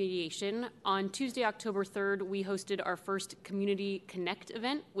towards mediation, on Tuesday, October 3rd, we hosted our first Community Connect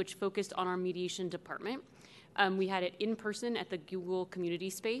event, which focused on our mediation department. We had it in person at the Google Community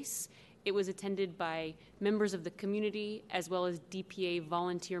Space, It was attended by members of the community as well as DPA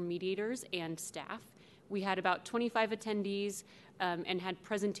volunteer mediators and staff. We had about 25 attendees and had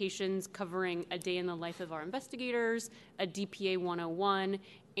presentations covering a day in the life of our investigators, a DPA 101,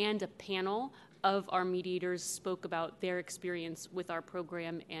 and a panel of our mediators spoke about their experience with our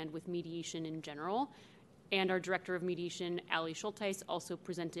program and with mediation in general. And our director of mediation, Ali Schulteis, also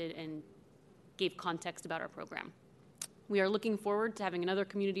presented and gave context about our program. We are looking forward to having another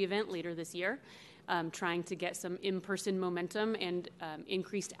community event later this year, trying to get some in-person momentum and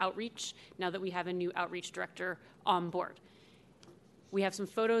increased outreach now that we have a new outreach director on board. We have some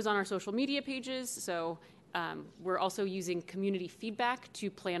photos on our social media pages, so we're also using community feedback to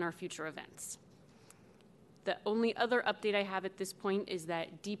plan our future events. The only other update I have at this point is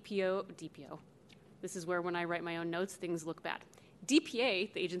that DPO, this is where when I write my own notes, things look bad.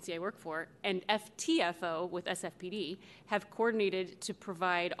 DPA, the agency I work for, and FTFO with SFPD have coordinated to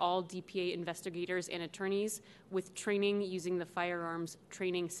provide all DPA investigators and attorneys with training using the Firearms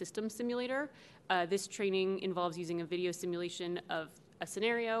Training System Simulator. This training involves using a video simulation of a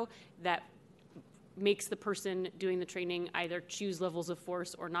scenario that makes the person doing the training either choose levels of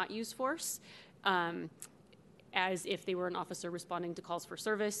force or not use force. As if they were an officer responding to calls for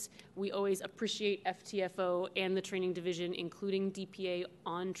service. We always appreciate FTFO and the training division, including DPA,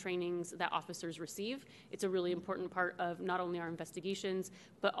 on trainings that officers receive. It's a really important part of not only our investigations,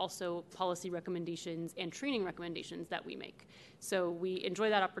 but also policy recommendations and training recommendations that we make. So we enjoy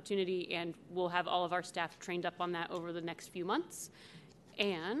that opportunity, and we'll have all of our staff trained up on that over the next few months.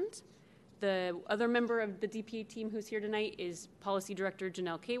 And the other member of the DPA team who's here tonight is Policy Director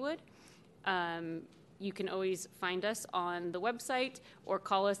Janelle Kaywood. You can always find us on the website or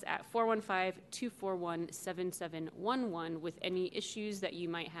call us at 415-241-7711 with any issues that you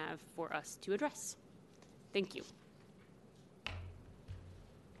might have for us to address. Thank you.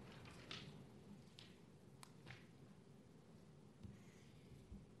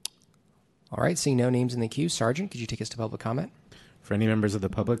 All right, seeing no names in the queue, Sergeant, could you take us to public comment? For any members of the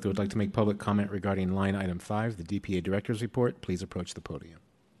public that would like to make public comment regarding line item 5, the DPA Director's Report, please approach the podium.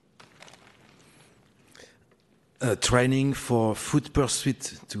 Training for foot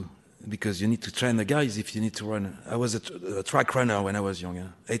pursuit too, because you need to train the guys if you need to run. I was a track runner when I was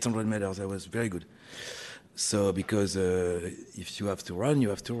young, 800 meters, I was very good. So because if you have to run, you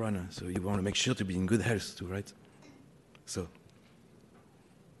have to run. So you want to make sure to be in good health too, right? So.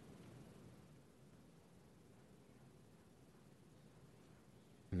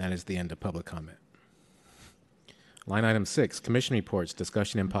 And that is the end of public comment. Line item 6, Commission Reports,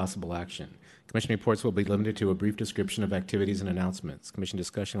 Discussion and Possible Action. Commission reports will be limited to a brief description of activities and announcements. Commission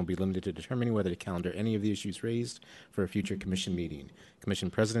discussion will be limited to determining whether to calendar any of the issues raised for a future Commission meeting. Commission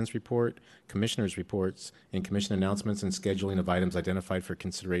President's Report, Commissioners' Reports, and Commission announcements and scheduling of items identified for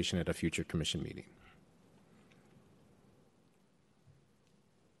consideration at a future Commission meeting.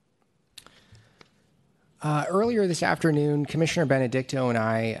 Earlier this afternoon, Commissioner Benedicto and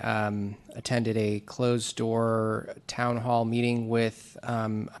I attended a closed-door town hall meeting with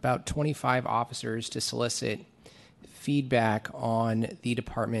about 25 officers to solicit feedback on the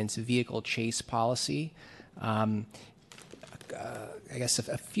department's vehicle chase policy. I guess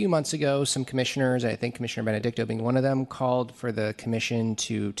a few months ago, some commissioners, I think Commissioner Benedicto being one of them, called for the commission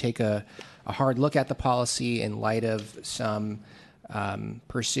to take a hard look at the policy in light of some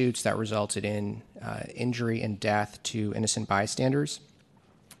pursuits that resulted in injury and death to innocent bystanders.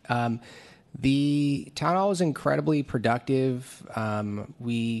 The town hall was incredibly productive.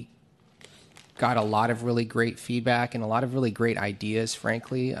 We got a lot of really great feedback and a lot of really great ideas,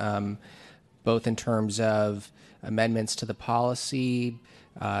 frankly, both in terms of amendments to the policy,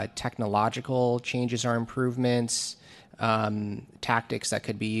 technological changes or improvements, tactics that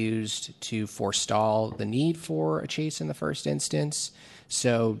could be used to forestall the need for a chase in the first instance.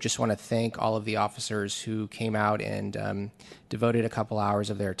 So just want to thank all of the officers who came out and devoted a couple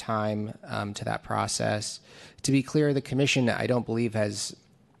hours of their time to that process. To be clear, the commission, I don't believe, has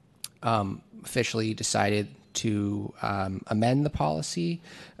officially decided to amend the policy,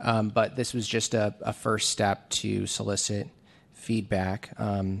 but this was just a first step to solicit feedback.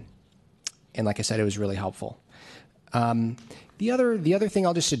 And like I said, it was really helpful. The other thing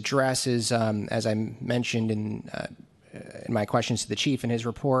I'll just address is, as I mentioned in my questions to the chief in his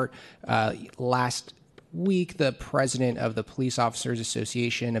report, last week the president of the Police Officers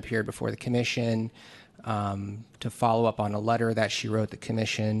Association appeared before the commission to follow up on a letter that she wrote the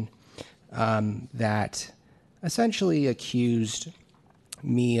commission that essentially accused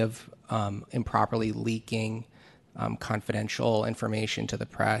me of improperly leaking confidential information to the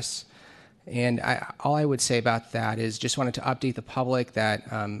press. And all I would say about that is just wanted to update the public that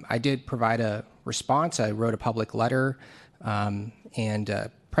I did provide a response. I wrote a public letter,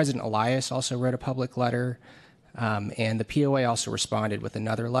 and President Elias also wrote a public letter, and the POA also responded with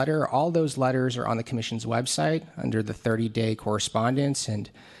another letter. All those letters are on the Commission's website under the 30-day correspondence, and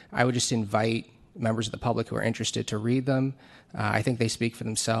I would just invite members of the public who are interested to read them. I think they speak for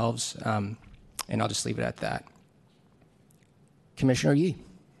themselves, and I'll just leave it at that. Commissioner Yee.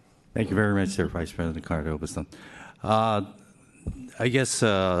 Thank you very much, sir, Vice President Carter-Obiston. I guess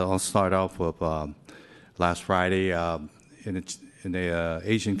I'll start off with last Friday. In the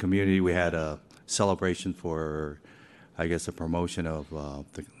Asian community, we had a celebration for, I guess, a promotion of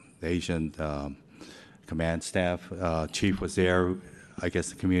the Asian command staff. Chief was there. I guess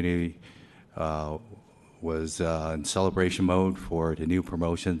the community was in celebration mode for the new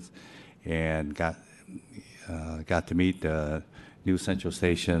promotions, and got to meet the new Central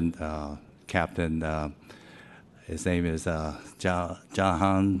Station captain. His name is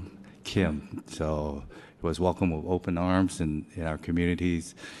Jahan Kim. So he was welcomed with open arms in our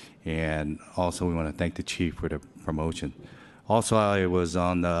communities. And also we want to thank the chief for the promotion. Also, I was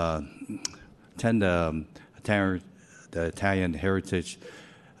on attend the Italian Heritage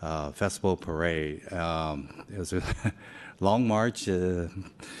Festival Parade. It was a long march,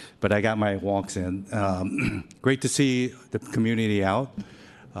 but I got my walks in. Great to see the community out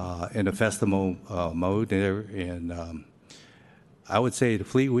in a festival mode there, and I would say the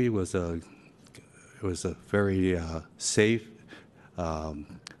Fleet Week was a very safe,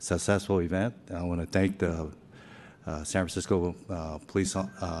 successful event. I want to thank the San Francisco Police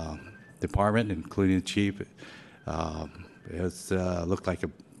Department, including the chief. It looked like a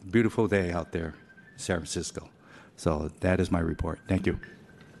beautiful day out there in San Francisco. So that is my report. Thank you.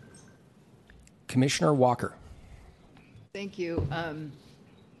 Commissioner Walker. Thank you.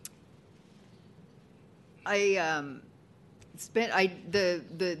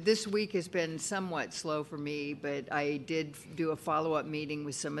 This week has been somewhat slow for me, but I did do a follow-up meeting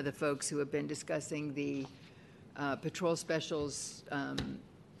with some of the folks who have been discussing the patrol specials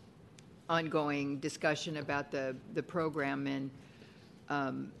ongoing discussion about the program,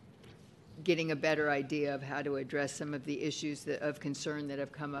 and getting a better idea of how to address some of the issues of concern that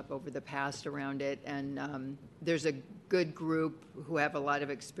have come up over the past around it. And there's a good group who have a lot of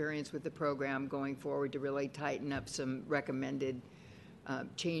experience with the program going forward to really tighten up some recommended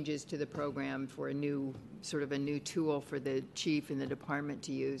changes to the program for a new tool for the chief and the department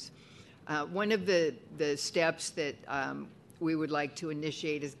to use. One of the steps that we would like to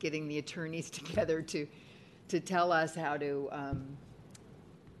initiate is getting the attorneys together to tell us how to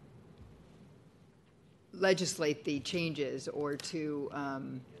legislate the changes, or to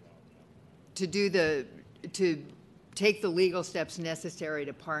take the legal steps necessary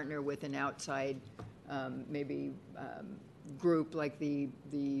to partner with an outside group like the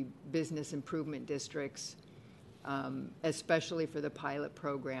business improvement districts, especially for the pilot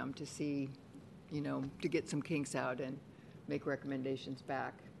program, to see, to get some kinks out and make recommendations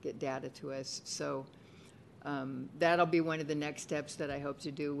back, get data to us. So that'll be one of the next steps that I hope to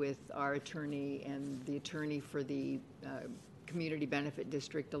do with our attorney and the attorney for the Community Benefit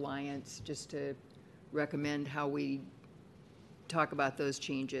District Alliance, just to recommend how we talk about those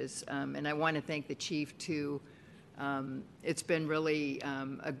changes. And I want to thank the chief too. It's been really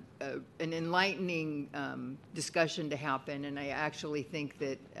an enlightening discussion to happen, and I actually think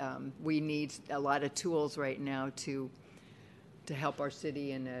that we need a lot of tools right now to help our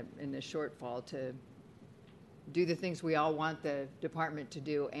city in the shortfall to do the things we all want the department to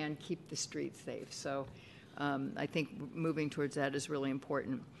do and keep the streets safe. So I think moving towards that is really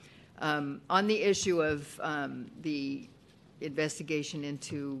important. On the issue of the investigation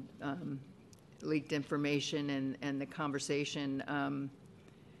into leaked information and the conversation,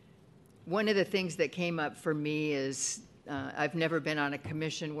 one of the things that came up for me is I've never been on a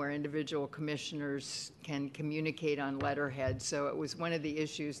commission where individual commissioners can communicate on letterhead. So it was one of the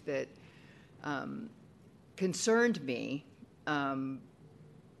issues that concerned me,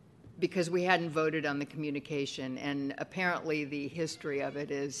 because we hadn't voted on the communication, and apparently the history of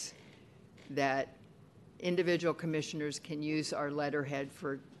it is that individual commissioners can use our letterhead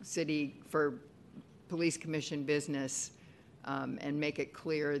for police commission business, and make it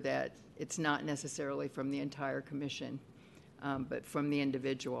clear that it's not necessarily from the entire commission, but from the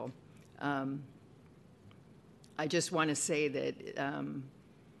individual. I just want to say that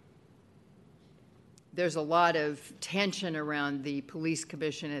there's a lot of tension around the police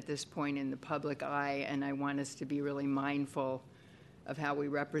commission at this point in the public eye, and I want us to be really mindful of how we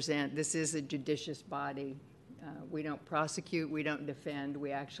represent. This is a judicious body, We don't prosecute, we don't defend,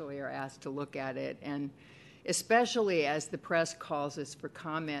 we actually are asked to look at it. And especially as the press calls us for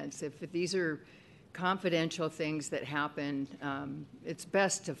comments, if these are confidential things that happen, it's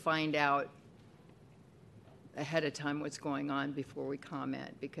best to find out ahead of time what's going on before we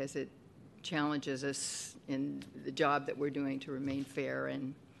comment, because it challenges us in the job that we're doing to remain fair.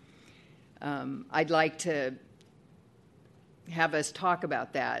 And I'd like to have us talk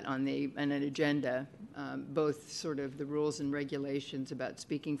about that on an agenda, both sort of the rules and regulations about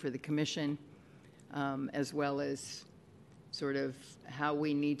speaking for the commission, as well as sort of how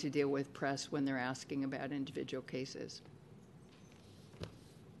we need to deal with press when they're asking about individual cases.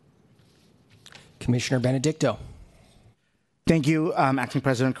 Commissioner Benedicto. Thank you, Acting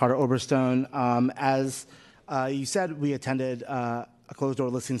President Carter Oberstone. As you said, we attended a closed-door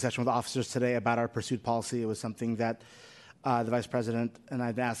listening session with officers today about our pursuit policy. It was something that the Vice President and I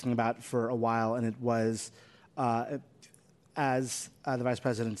have been asking about for a while, and it was, as the Vice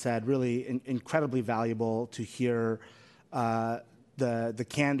President said, really incredibly valuable to hear the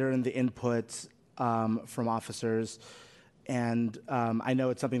candor and the inputs from officers. And I know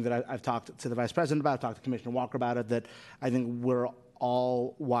it's something that I've talked to the Vice President about, I've talked to Commissioner Walker about it, that I think we're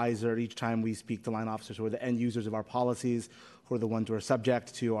all wiser each time we speak to line officers who are the end users of our policies, who are the ones who are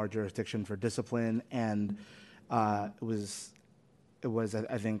subject to our jurisdiction for discipline. And it was,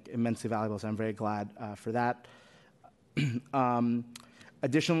 I think, immensely valuable, so I'm very glad for that.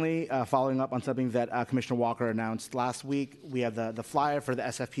 Additionally, following up on something that Commissioner Walker announced last week, we have the flyer for the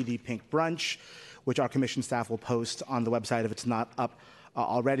SFPD Pink Brunch, which our commission staff will post on the website if it's not up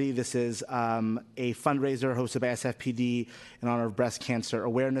already. This is a fundraiser hosted by SFPD in honor of Breast Cancer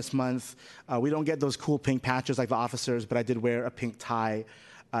Awareness Month. We don't get those cool pink patches like the officers, but I did wear a pink tie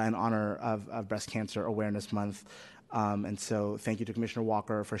in honor of Breast Cancer Awareness Month. And so thank you to Commissioner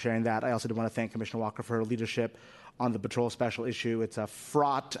Walker for sharing that. I also did want to thank Commissioner Walker for her leadership on the patrol special issue. It's a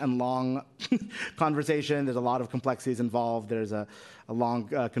fraught and long conversation. There's a lot of complexities involved. There's a long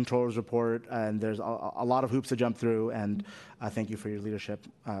controllers report, and there's a lot of hoops to jump through. And thank you for your leadership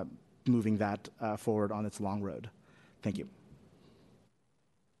moving that forward on its long road. Thank you.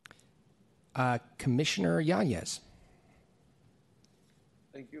 Commissioner Yanez.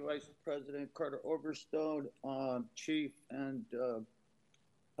 Thank you, Vice President Carter Oberstone, Chief, and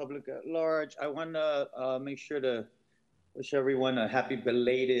public at large. I want to make sure to wish everyone a happy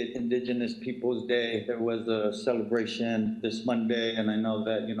belated Indigenous Peoples Day. There was a celebration this Monday, and I know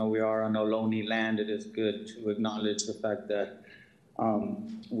that, you know, we are on Ohlone land. It is good to acknowledge the fact that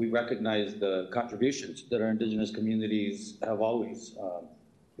we recognize the contributions that our Indigenous communities have always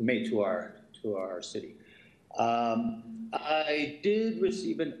made to our city. I did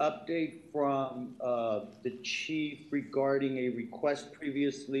receive an update from the chief regarding a request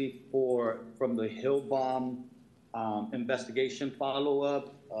previously from the Hillbomb investigation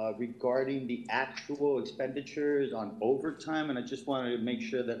follow-up regarding the actual expenditures on overtime, and I just wanted to make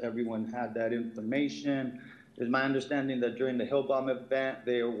sure that everyone had that information. It's my understanding that during the Hillbomb event,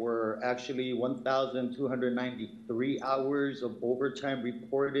 there were actually 1,293 hours of overtime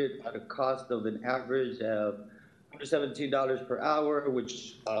reported at a cost of an average of $117 per hour,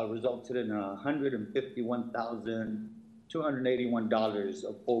 which resulted in $151,281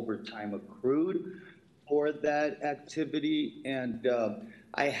 of overtime accrued for that activity. And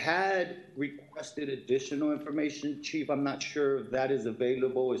I had requested additional information, Chief. I'm not sure if that is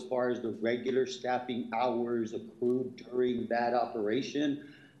available as far as the regular staffing hours accrued during that operation.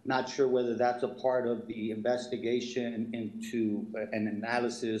 Not sure whether that's a part of the investigation into an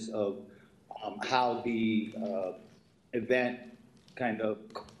analysis of how the event kind of,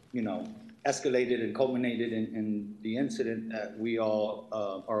 you know, escalated and culminated in the incident that we all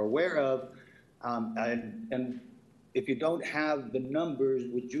are aware of. And if you don't have the numbers,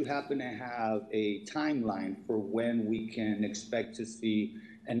 would you happen to have a timeline for when we can expect to see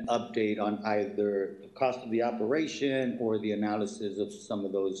an update on either the cost of the operation or the analysis of some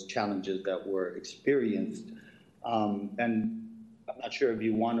of those challenges that were experienced? And I'm not sure if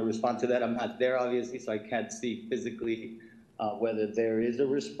you want to respond to that. I'm not there, obviously, so I can't see physically whether there is a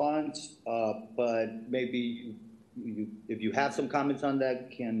response, but maybe if you have some comments on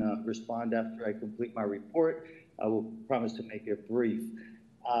that, can respond after I complete my report. I will promise to make it brief.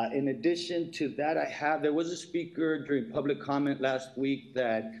 In addition to that, there was a speaker during public comment last week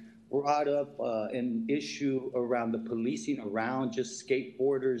that brought up an issue around the policing around just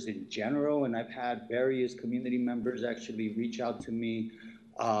skateboarders in general, and I've had various community members actually reach out to me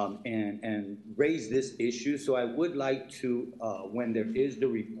and raise this issue. So I would like to, when there is the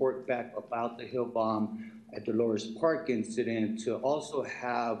report back about the Hillbomb at Dolores Park incident, to also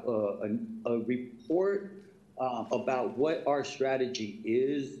have a report about what our strategy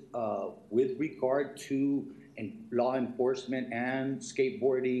is with regard to law enforcement and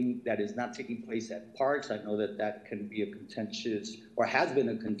skateboarding that is not taking place at parks. I know that that can be a contentious, or has been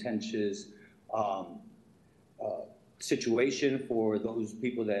a contentious situation for those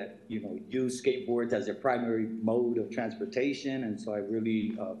people that use skateboards as their primary mode of transportation, and so I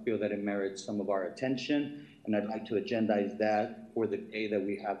really feel that it merits some of our attention, and I'd like to agendize that for the day that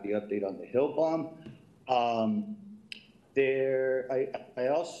we have the update on the Hill Bomb. I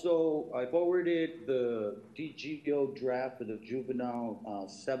forwarded the DGO draft for the juvenile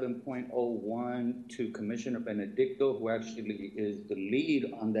 7.01 to Commissioner Benedicto, who actually is the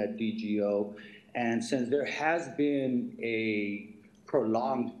lead on that DGO. And since there has been a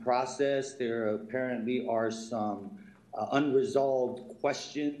prolonged process, there apparently are some unresolved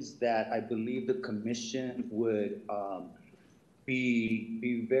questions that I believe the commission would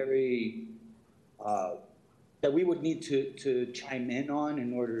be very that we would need to chime in on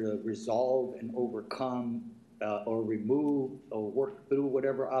in order to resolve and overcome or remove or work through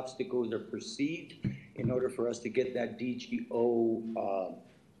whatever obstacles are perceived in order for us to get that DGO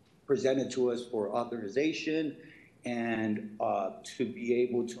presented to us for authorization, and to be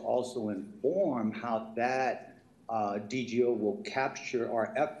able to also inform how that DGO will capture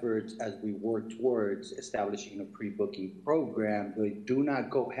our efforts as we work towards establishing a pre-booking program. They do not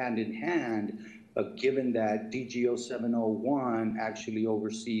go hand in hand, but given that DGO 701 actually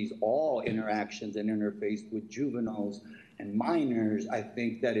oversees all interactions and interface with juveniles and minors, I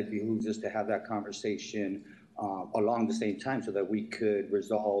think that it behooves us to have that conversation along the same time so that we could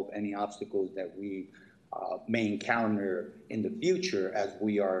resolve any obstacles that we may encounter in the future as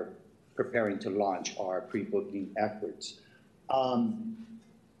we are preparing to launch our pre-booking efforts.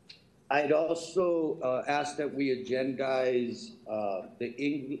 I'd also ask that we agendize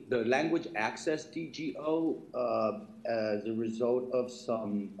the language access DGO as a result of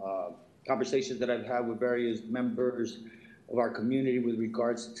some conversations that I've had with various members of our community with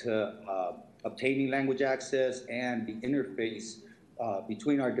regards to obtaining language access and the interface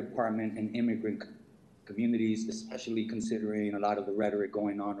between our department and immigrant communities, especially considering a lot of the rhetoric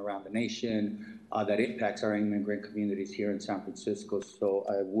going on around the nation that impacts our immigrant communities here in San Francisco. So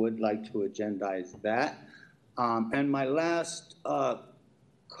I would like to agendize that. And my last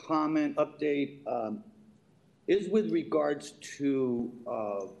comment update is with regards to,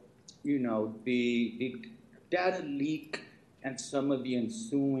 the data leak and some of the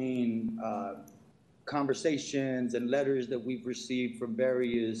ensuing conversations and letters that we've received from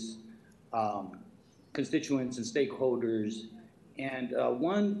various constituents and stakeholders. And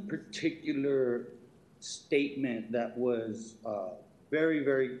one particular statement that was very,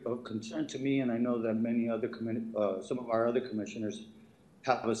 very of concern to me, and I know that many other some of our other commissioners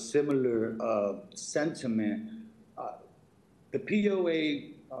have a similar sentiment. The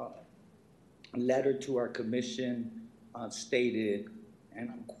POA letter to our commission stated, and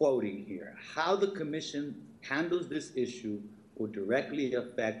I'm quoting here, how the commission handles this issue will directly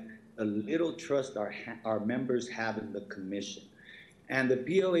affect the little trust our members have in the commission. And the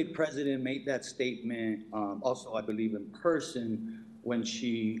POA president made that statement also, I believe, in person when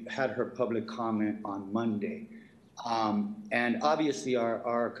she had her public comment on Monday. And obviously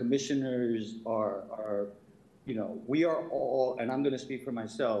our commissioners are, we are all, and I'm going to speak for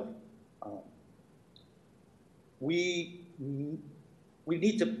myself, we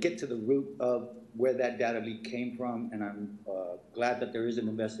need to get to the root of where that data leak came from, and I'm glad that there is an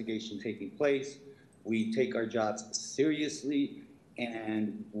investigation taking place. We take our jobs seriously,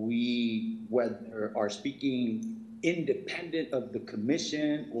 and we, whether are speaking independent of the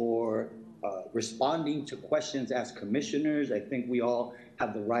commission or responding to questions as commissioners, I think we all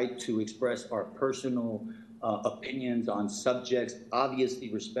have the right to express our personal opinions on subjects, obviously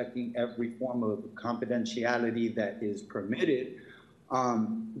respecting every form of confidentiality that is permitted.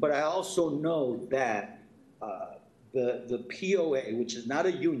 But I also know that the POA, which is not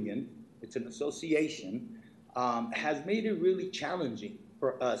a union, it's an association, has made it really challenging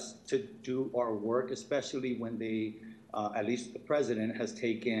for us to do our work, especially when they, at least the president, has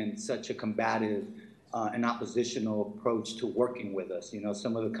taken such a combative and oppositional approach to working with us.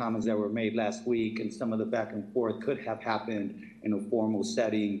 Some of the comments that were made last week and some of the back and forth could have happened in a formal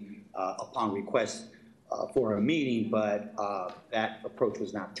setting upon request for a meeting, but that approach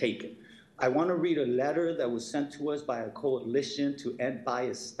was not taken. I want to read a letter that was sent to us by a coalition to end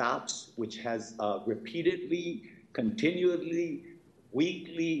bias stops, which has repeatedly, continually,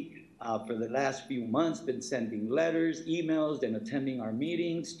 weekly, for the last few months been sending letters, emails, and attending our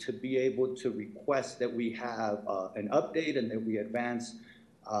meetings to be able to request that we have an update and that we advance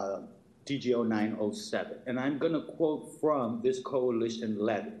DGO 907. And I'm going to quote from this coalition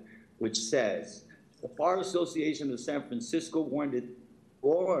letter, which says, the Bar Association of San Francisco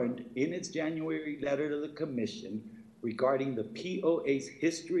warned in its January letter to the commission regarding the POA's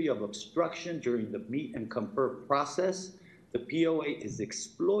history of obstruction during the meet and confer process. The POA is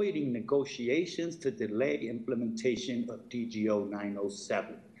exploiting negotiations to delay implementation of DGO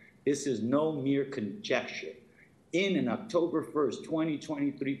 907. This is no mere conjecture. In an October 1st,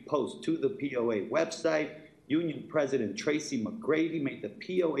 2023 post to the POA website, Union President Tracy McGrady made the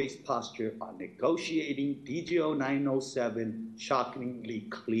POA's posture on negotiating DGO 907 shockingly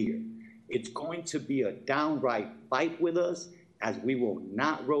clear. It's going to be a downright fight with us, as we will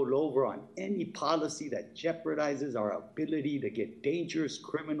not roll over on any policy that jeopardizes our ability to get dangerous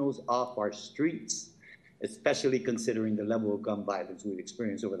criminals off our streets, especially considering the level of gun violence we've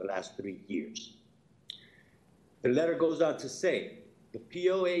experienced over the last 3 years. The letter goes on to say, the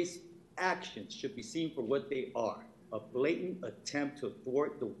POA's actions should be seen for what they are: a blatant attempt to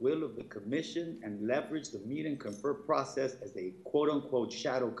thwart the will of the commission and leverage the meet and confer process as a quote-unquote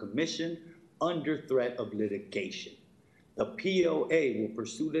shadow commission under threat of litigation. The POA will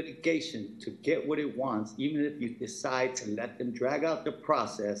pursue litigation to get what it wants, even if you decide to let them drag out the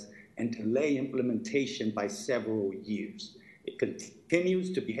process and delay implementation by several years. It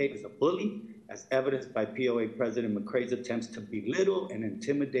continues to behave as a bully, as evidenced by POA President McCrae's attempts to belittle and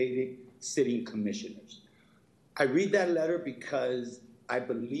intimidate sitting commissioners. I read that letter because I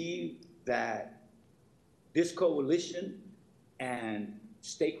believe that this coalition and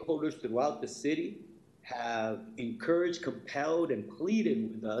stakeholders throughout the city have encouraged, compelled, and pleaded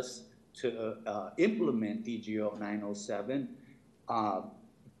with us to implement DGO 907,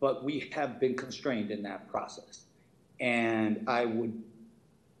 but we have been constrained in that process. And I would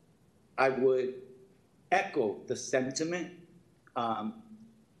echo the sentiment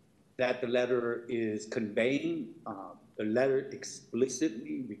that the letter is conveying. The letter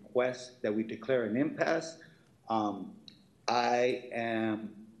explicitly requests that we declare an impasse. I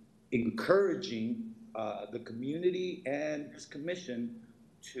am encouraging the community and this commission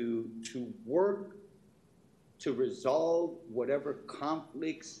to work to resolve whatever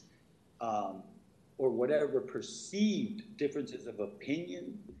conflicts or whatever perceived differences of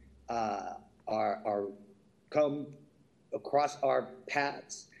opinion are come across our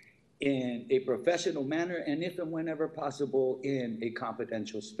paths in a professional manner, and if and whenever possible, in a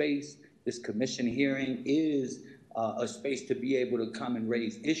confidential space. This commission hearing is a space to be able to come and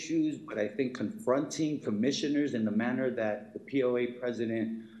raise issues, but I think confronting commissioners in the manner that the POA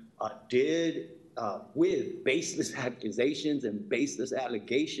president did with baseless accusations and baseless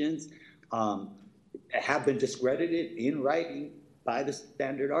allegations have been discredited in writing by the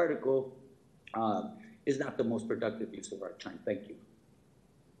Standard article is not the most productive use of our time. Thank you.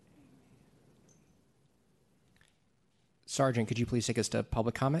 Sergeant, could you please take us to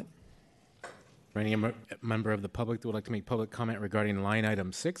public comment? For any member of the public that would like to make public comment regarding line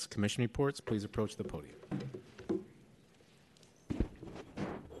item 6, commission reports, please approach the podium.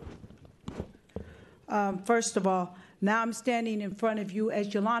 First of all, now I'm standing in front of you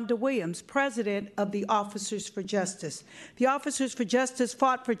as Yolanda Williams, president of the Officers for Justice. The Officers for Justice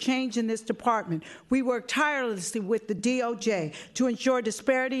fought for change in this department. We worked tirelessly with the DOJ to ensure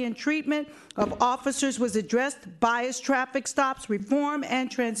disparity in treatment of officers was addressed, biased traffic stops, reform,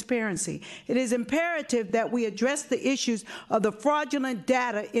 and transparency. It is imperative that we address the issues of the fraudulent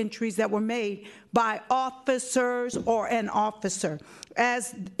data entries that were made by officers or an officer,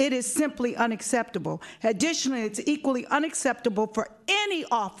 as it is simply unacceptable. Additionally, it's equally unacceptable for any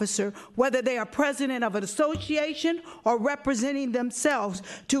officer, whether they are president of an association or representing themselves,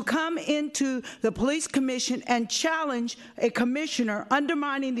 to come into the police commission and challenge a commissioner,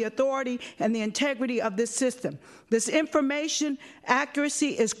 undermining the authority and the integrity of this system. This information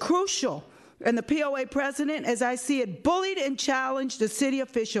accuracy is crucial. And the POA president, as I see it, bullied and challenged the city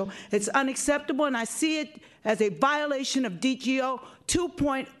official. It's unacceptable, and I see it as a violation of DGO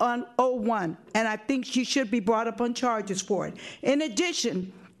 2.01, and I think she should be brought up on charges for it. In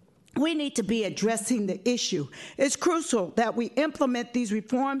addition, we need to be addressing the issue. It's crucial that we implement these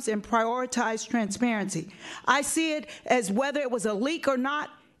reforms and prioritize transparency. I see it as whether it was a leak or not,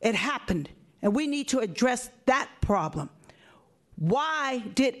 it happened, and we need to address that problem. Why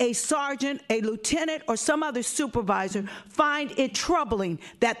did a sergeant, a lieutenant, or some other supervisor find it troubling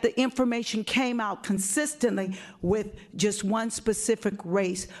that the information came out consistently with just one specific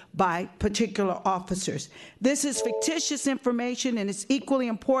race by particular officers? This is fictitious information, and it's equally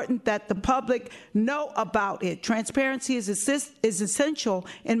important that the public know about it. Transparency is essential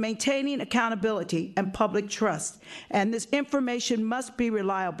in maintaining accountability and public trust, and this information must be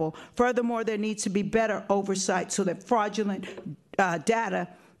reliable. Furthermore, there needs to be better oversight so that fraudulent data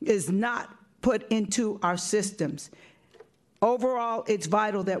is not put into our systems. Overall, it's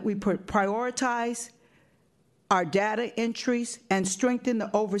vital that we prioritize our data entries and strengthen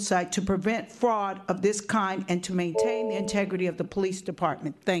the oversight to prevent fraud of this kind and to maintain the integrity of the police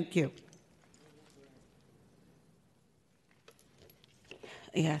department. Thank you.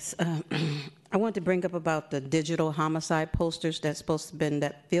 Yes, I want to bring up about the digital homicide posters that's supposed to have been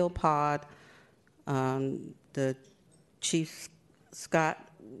that Phil Pod, the Chief Scott,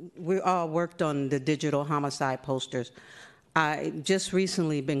 we all worked on the digital homicide posters. I just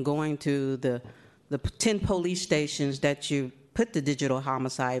recently been going to the 10 police stations that you put the digital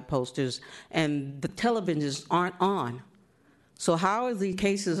homicide posters, and the televisions aren't on. So how are these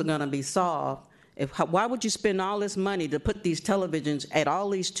cases going to be solved? Why would you spend all this money to put these televisions at all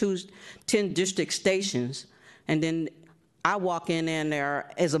these 10 district stations, and then I walk in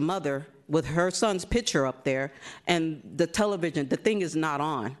there as a mother with her son's picture up there, and the television, the thing is not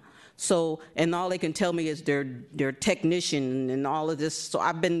on. So, and all they can tell me is their technician and all of this. So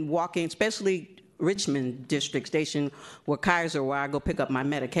I've been walking, especially Richmond District Station, where I go pick up my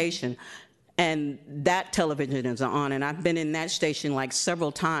medication, and that television is on, and I've been in that station like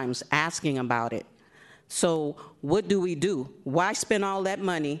several times asking about it. So what do we do? Why spend all that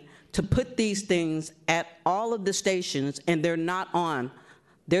money to put these things at all of the stations and they're not on?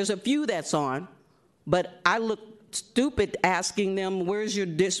 There's a few that's on, but I look stupid asking them, where's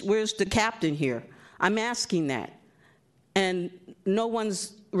the captain here? I'm asking that, and no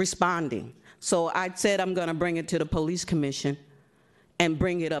one's responding. So I said I'm going to bring it to the police commission and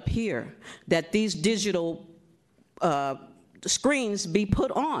bring it up here, that these digital screens be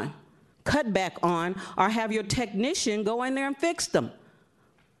put on, cut back on, or have your technician go in there and fix them.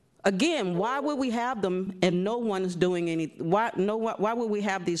 Again, why would we have them and no one's doing anything? Why would we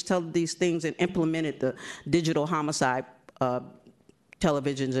have these things and implemented the digital homicide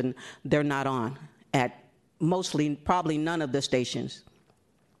televisions and they're not on at mostly, probably none of the stations?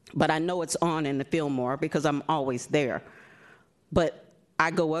 But I know it's on in the Fillmore because I'm always there. But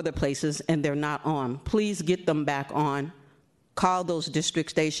I go other places and they're not on. Please get them back on. Call those district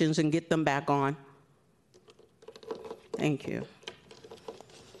stations and get them back on. Thank you.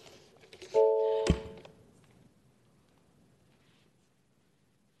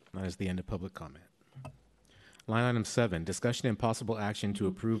 That is the end of public comment. Line item 7, discussion and possible action to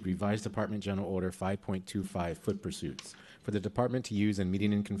approve revised Department General Order 5.25 foot pursuits for the department to use in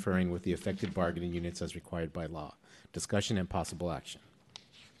meeting and conferring with the affected bargaining units as required by law. Discussion and possible action.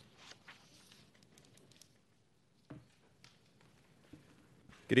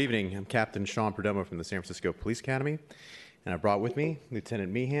 Good evening. I'm Captain Sean Perdomo from the San Francisco Police Academy, and I brought with me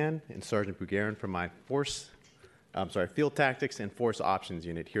Lieutenant Meehan and Sergeant Bugarin from my Field Tactics and Force Options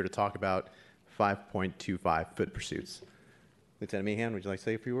Unit, here to talk about 5.25 foot pursuits. Lieutenant Meehan, would you like to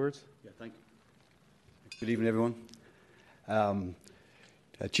say a few words? Yeah, thank you. Good evening, everyone.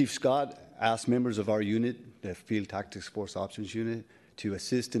 Chief Scott asked members of our unit, the Field Tactics Force Options Unit, to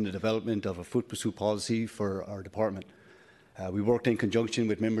assist in the development of a foot pursuit policy for our department. We worked in conjunction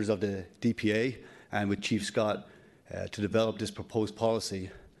with members of the DPA and with Chief Scott to develop this proposed policy,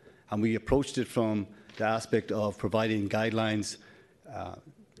 and we approached it from the aspect of providing guidelines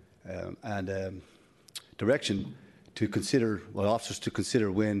and direction to consider, officers to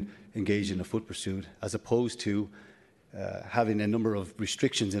consider when engaged in a foot pursuit, as opposed to having a number of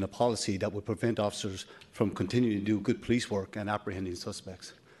restrictions in a policy that would prevent officers from continuing to do good police work and apprehending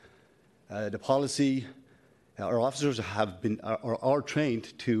suspects. The policy, our officers are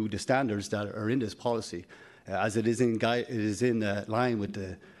trained to the standards that are in this policy, as it is in line with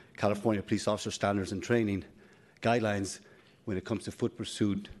the California Police Officer Standards and Training Guidelines when it comes to foot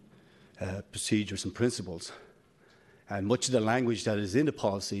pursuit procedures and principles. And much of the language that is in the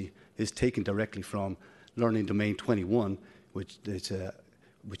policy is taken directly from Learning Domain 21, which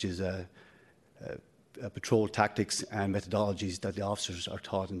is patrol tactics and methodologies that the officers are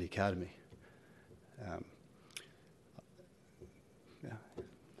taught in the academy. Yeah,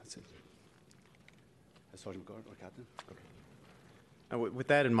 that's it. Sergeant Guard or Captain? Okay. With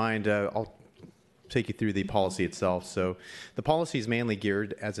that in mind, I'll take you through the policy itself. So the policy is mainly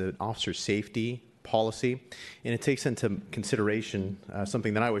geared as an officer's safety policy, and it takes into consideration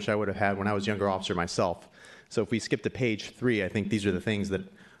something that I wish I would have had when I was a younger officer myself. So if we skip to page 3, I think these are the things that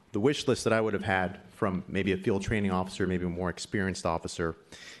the wish list that I would have had from maybe a field training officer, maybe a more experienced officer,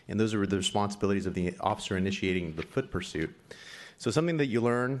 and those are the responsibilities of the officer initiating the foot pursuit. So something that you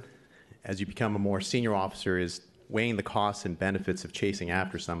learn as you become a more senior officer is weighing the costs and benefits of chasing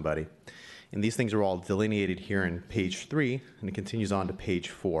after somebody. And these things are all delineated here in page 3, and it continues on to page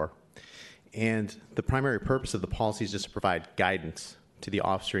 4. And the primary purpose of the policy is just to provide guidance to the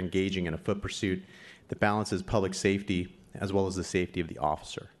officer engaging in a foot pursuit that balances public safety as well as the safety of the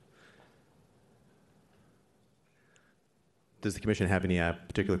officer. Does the Commission have any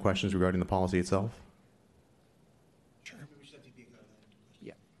particular questions regarding the policy itself? Sure.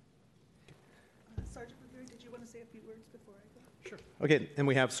 Yeah. Sergeant Berger, did you want to say a few words before I go? Sure. Okay, and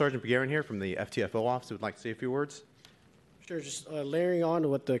we have Sergeant Begarin here from the FTFO office who would like to say a few words. Sure, just layering on to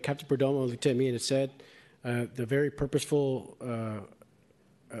what the Captain Perdomo and Lieutenant Meehan had said, the very purposeful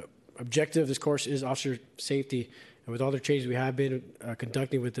objective of this course is officer safety. And with all the changes we have been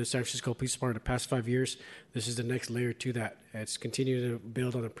conducting with the San Francisco Police Department the past 5 years, this is the next layer to that. It's continuing to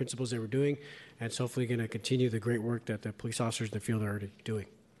build on the principles that we're doing, and it's hopefully going to continue the great work that the police officers in the field are already doing.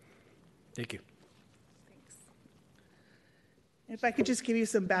 Thank you. Thanks. If I could just give you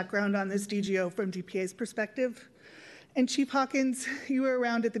some background on this DGO from DPA's perspective. And Chief Hawkins, you were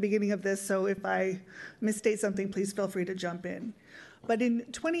around at the beginning of this, so if I misstate something, please feel free to jump in. But in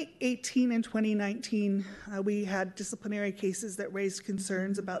 2018 and 2019, we had disciplinary cases that raised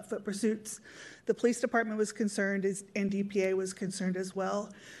concerns about foot pursuits. The police department was concerned, and DPA was concerned as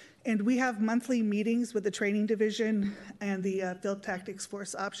well. And we have monthly meetings with the training division and the Field Tactics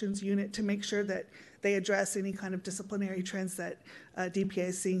Force Options Unit to make sure that they address any kind of disciplinary trends that DPA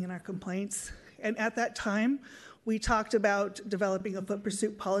is seeing in our complaints. And at that time, we talked about developing a foot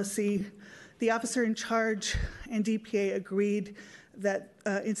pursuit policy. The officer in charge and DPA agreed that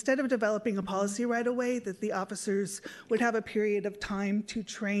instead of developing a policy right away, that the officers would have a period of time to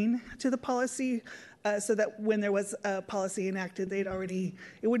train to the policy so that when there was a policy enacted, it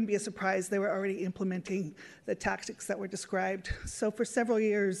wouldn't be a surprise, they were already implementing the tactics that were described. So for several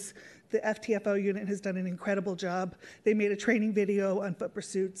years, the FTFO unit has done an incredible job. They made a training video on foot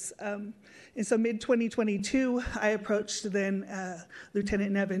pursuits. And so mid-2022, I approached then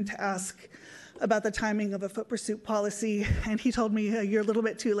Lieutenant Nevin to ask about the timing of a foot pursuit policy, and he told me, you're a little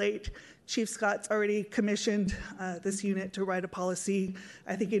bit too late. Chief Scott's already commissioned this unit to write a policy.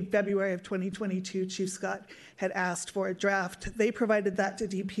 I think in February of 2022, Chief Scott had asked for a draft. They provided that to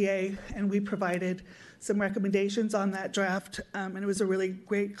DPA, and we provided some recommendations on that draft, and it was a really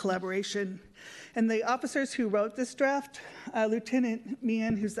great collaboration. And the officers who wrote this draft, Lieutenant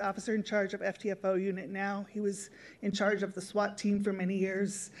Meehan, who's the officer in charge of FTFO unit now, he was in charge of the SWAT team for many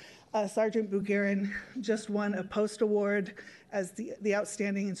years. Sergeant Bugarin just won a POST award as the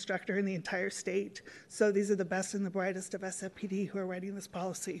outstanding instructor in the entire state. So these are the best and the brightest of SFPD who are writing this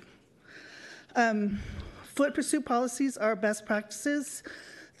policy. Foot pursuit policies are best practices.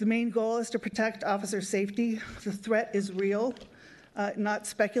 The main goal is to protect officer safety. The threat is real, not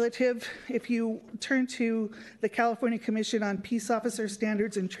speculative. If you turn to the California Commission on Peace Officer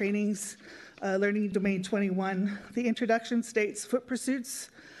Standards and Trainings, Learning Domain 21, the introduction states foot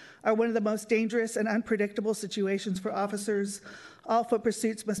pursuits are one of the most dangerous and unpredictable situations for officers. All foot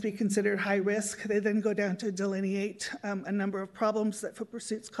pursuits must be considered high risk. They then go down to delineate a number of problems that foot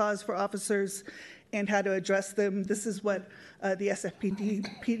pursuits cause for officers and how to address them. This is what the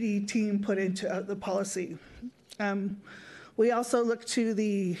SFPD team put into the policy. We also look to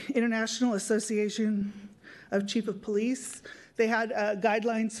the International Association of Chief of Police. They had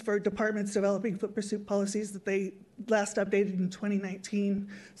guidelines for departments developing foot pursuit policies that they last updated in 2019.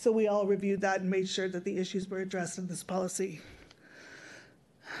 So we all reviewed that and made sure that the issues were addressed in this policy.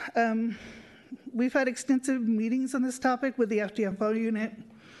 We've had extensive meetings on this topic with the FTFO unit.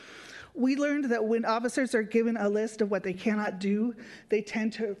 We learned that when officers are given a list of what they cannot do, they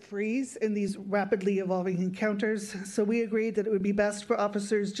tend to freeze in these rapidly evolving encounters. So we agreed that it would be best for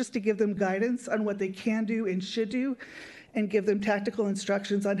officers just to give them guidance on what they can do and should do, and give them tactical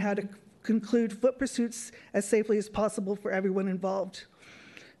instructions on how to conclude foot pursuits as safely as possible for everyone involved.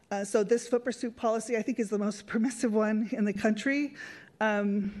 So this foot pursuit policy, I think, is the most permissive one in the country.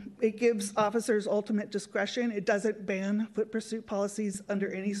 It gives officers ultimate discretion. It doesn't ban foot pursuit policies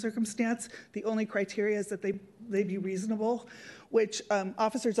under any circumstance. The only criteria is that they be reasonable, which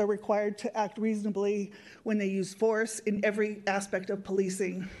officers are required to act reasonably when they use force in every aspect of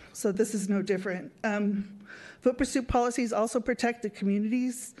policing. So this is no different. Foot pursuit policies also protect the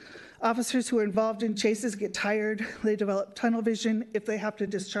communities. Officers who are involved in chases get tired. They develop tunnel vision if they have to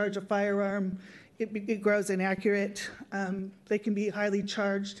discharge a firearm it grows inaccurate. They can be highly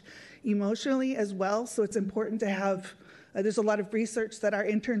charged emotionally as well, so it's important to have there's a lot of research that our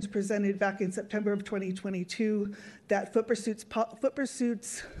interns presented back in September of 2022 that foot pursuits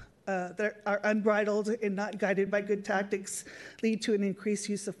that are unbridled and not guided by good tactics lead to an increased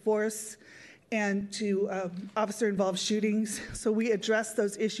use of force and to officer-involved shootings. So we address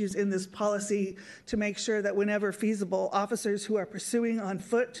those issues in this policy to make sure that whenever feasible, officers who are pursuing on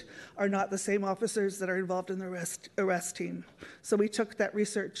foot are not the same officers that are involved in the arrest team. So we took that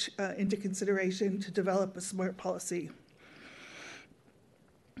research into consideration to develop a SMART policy.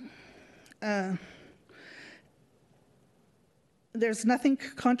 There's nothing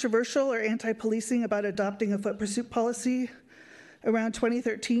controversial or anti-policing about adopting a foot pursuit policy. Around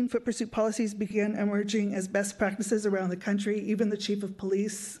 2013, foot pursuit policies began emerging as best practices around the country. Even the chiefs of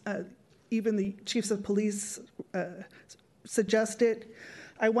police suggest it.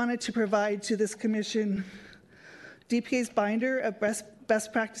 I wanted to provide to this commission DPA's binder of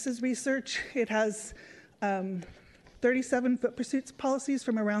best practices research. It has 37 foot pursuits policies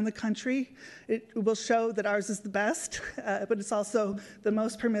from around the country. It will show that ours is the best, but it's also the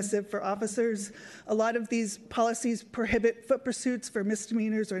most permissive for officers. A lot of these policies prohibit foot pursuits for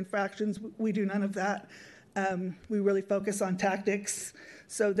misdemeanors or infractions. We do none of that. We really focus on tactics.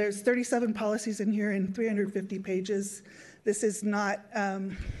 So there's 37 policies in here in 350 pages. This is not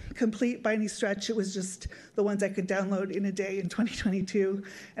complete by any stretch. It was just the ones I could download in a day in 2022.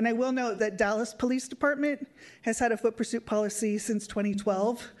 And I will note that Dallas Police Department has had a foot pursuit policy since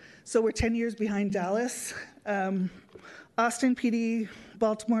 2012. So we're 10 years behind Dallas. Austin PD,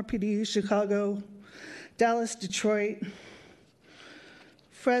 Baltimore PD, Chicago, Dallas, Detroit,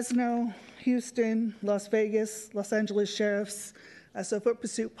 Fresno, Houston, Las Vegas, Los Angeles sheriffs. So foot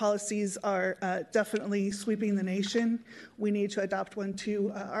pursuit policies are definitely sweeping the nation. We need to adopt one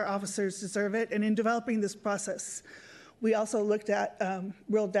too. Our officers deserve it. And in developing this process, we also looked at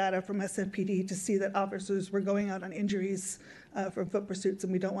real data from SMPD to see that officers were going out on injuries from foot pursuits,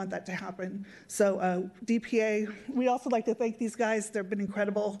 and we don't want that to happen. So DPA, we also like to thank these guys. They've been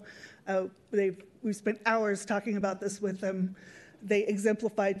incredible. We've spent hours talking about this with them. They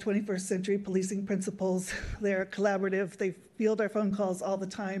exemplified 21st century policing principles. They're collaborative. They field our phone calls all the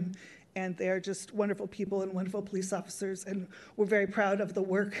time, and they are just wonderful people and wonderful police officers. And we're very proud of the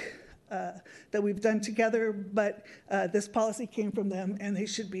work that we've done together, but this policy came from them, and they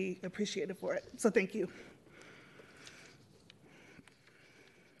should be appreciated for it. So thank you.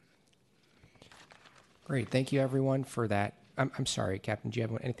 Great. Thank you, everyone, for that. I'm sorry, Captain, do you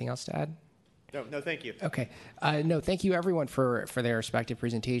have anything else to add? No, thank you. Okay. No, thank you, everyone, for their respective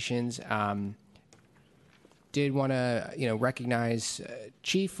presentations. Did want to recognize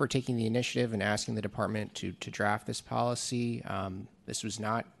Chief for taking the initiative and asking the department to draft this policy. This was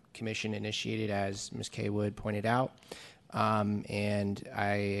not commission initiated, as Ms. Kaywood pointed out, and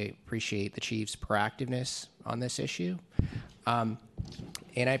I appreciate the Chief's proactiveness on this issue, and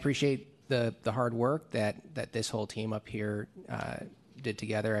I appreciate the hard work that this whole team up here did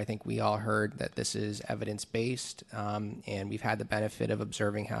together. I think we all heard that this is evidence-based, and we've had the benefit of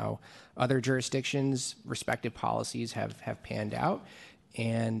observing how other jurisdictions' respective policies have panned out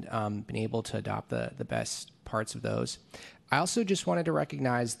and been able to adopt the best parts of those. I also just wanted to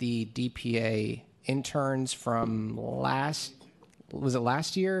recognize the DPA interns from last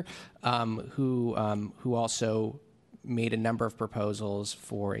year, who also made a number of proposals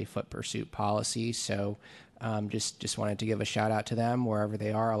for a foot pursuit policy. So just wanted to give a shout out to them wherever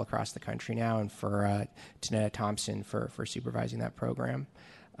they are all across the country now, and for Tanetta Thompson for supervising that program.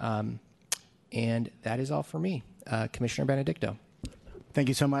 And that is all for me. Commissioner Benedicto. Thank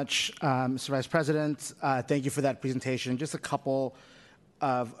you so much, Mr. Vice President. Thank you for that presentation. Just a couple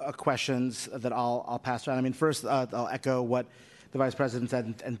of questions that I'll pass around. I mean, first, I'll echo what the Vice President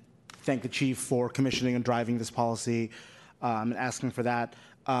said and thank the Chief for commissioning and driving this policy and asking for that.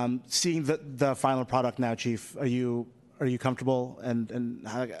 Seeing the final product now, Chief, are you comfortable, and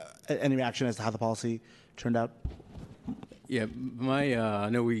any reaction as to how the policy turned out? Yeah, I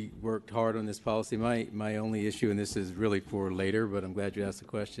know we worked hard on this policy. My only issue, and this is really for later, but I'm glad you asked the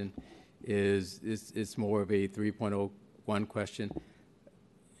question, is it's more of a 3.01 question.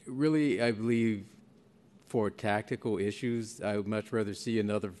 Really, I believe for tactical issues, I would much rather see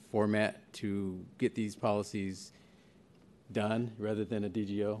another format to get these policies done rather than a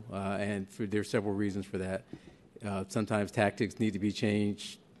DGO, and there's several reasons for that. Sometimes tactics need to be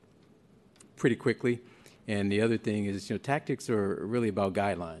changed pretty quickly, and the other thing is, tactics are really about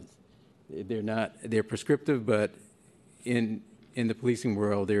guidelines. They're prescriptive, but in the policing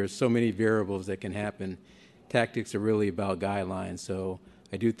world, there are so many variables that can happen. Tactics are really about guidelines, so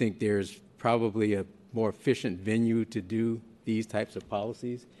I do think there's probably a more efficient venue to do these types of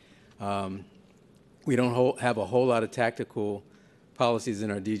policies. We don't have a whole lot of tactical policies in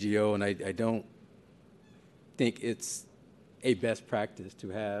our DGO, and I don't think it's a best practice to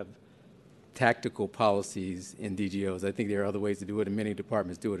have tactical policies in DGOs. I think there are other ways to do it, and many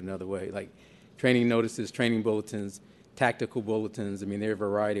departments do it another way, like training notices, training bulletins, tactical bulletins. I mean, there are a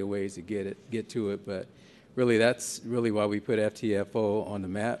variety of ways to get to it, but really that's really why we put FTFO on the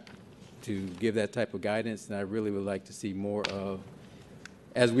map, to give that type of guidance. And I really would like to see more of,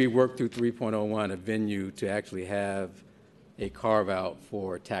 as we work through 3.01, a venue to actually have a carve-out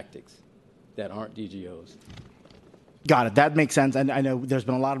for tactics that aren't DGOs. Got it. That makes sense. And I know there's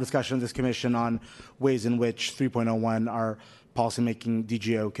been a lot of discussion in this commission on ways in which 3.01, our policymaking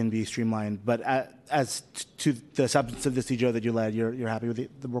DGO, can be streamlined. But as to the substance of this DGO that you led, you're happy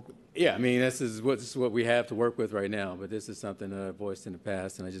with the work? Yeah, I mean, this is what we have to work with right now, but this is something that I've voiced in the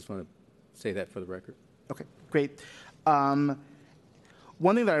past, and I just want to say that for the record. Okay, great. One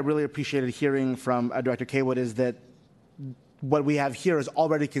thing that I really appreciated hearing from Director Kaywood is that what we have here is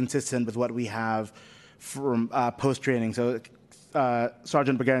already consistent with what we have from post-training. So,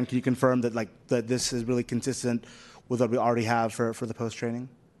 Sergeant Bulgarian, can you confirm that that this is really consistent with what we already have for the post-training?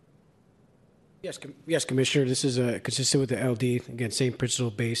 Yes, Commissioner. This is consistent with the LD. Again, same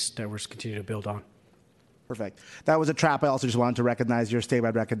principle base that we're continuing to build on. Perfect. That was a trap. I also just wanted to recognize your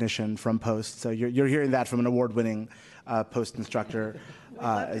statewide recognition from Post. So you're hearing that from an award-winning Post instructor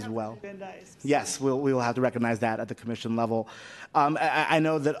as well. Yes, we will have to recognize that at the commission level. I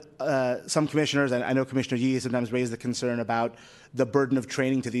know that some commissioners, and I know Commissioner Yee sometimes raise the concern about the burden of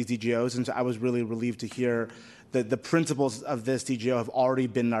training to these DGOs, and so I was really relieved to hear that the principles of this DGO have already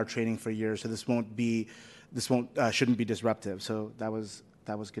been in our training for years. So shouldn't be disruptive. So that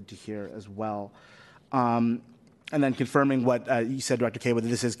was good to hear as well. And then confirming what you said, Director K, whether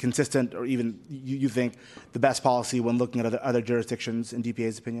this is consistent or even you think the best policy when looking at other jurisdictions in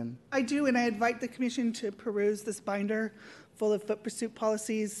DPA's opinion? I do, and I invite the commission to peruse this binder full of foot pursuit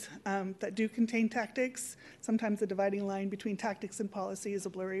policies that do contain tactics. Sometimes the dividing line between tactics and policy is a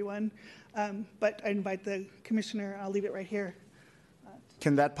blurry one. But I invite the commissioner, I'll leave it right here.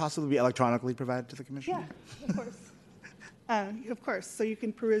 Can that possibly be electronically provided to the commission? Yeah, of course. Of course, so you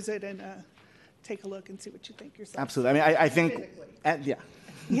can peruse it and take a look and see what you think yourself. Absolutely. I mean, I think,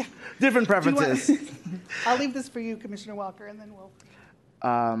 yeah, different preferences. I'll leave this for you, Commissioner Walker, and then we'll.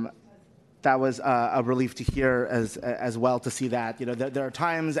 That was a relief to hear as well, to see that. You know, there are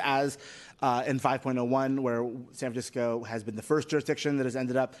times as in 5.01 where San Francisco has been the first jurisdiction that has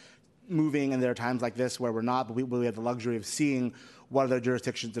ended up moving, and there are times like this where we're not, but we have the luxury of seeing what other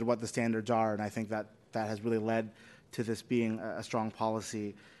jurisdictions and what the standards are, and I think that has really led to this being a strong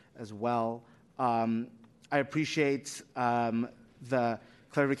policy as well. I appreciate the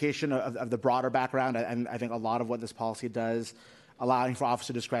clarification of the broader background, and I think a lot of what this policy does, allowing for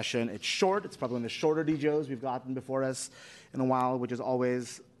officer discretion. It's short. It's probably one of the shorter DGOs we've gotten before us in a while, which is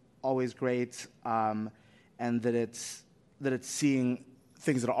always great, and that it's seeing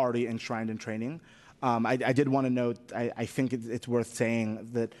things that are already enshrined in training. I did want to note, I think it's worth saying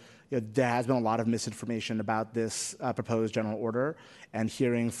that there has been a lot of misinformation about this proposed general order, and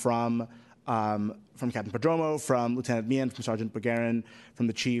hearing from Captain Prodromou, from Lieutenant Meehan, from Sergeant Bulgarian, from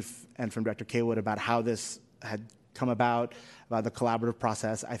the Chief, and from Director Kaywood about how this had come about the collaborative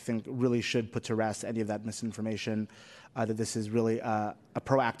process, I think really should put to rest any of that misinformation, that this is really a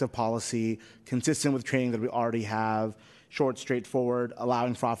proactive policy consistent with training that we already have, short, straightforward,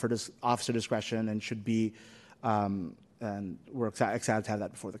 allowing for officer discretion, and should be, and we're excited to have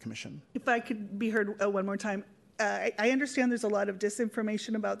that before the commission. If I could be heard one more time. I understand there's a lot of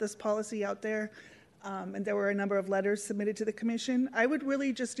disinformation about this policy out there, and there were a number of letters submitted to the commission. I would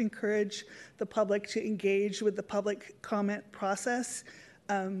really just encourage the public to engage with the public comment process.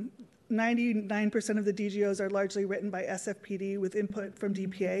 99% of the DGOs are largely written by SFPD with input from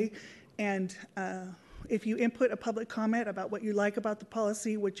DPA, and if you input a public comment about what you like about the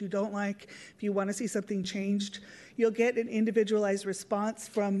policy, what you don't like, if you want to see something changed, you'll get an individualized response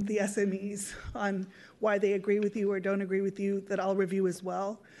from the SMEs on why they agree with you or don't agree with you that I'll review as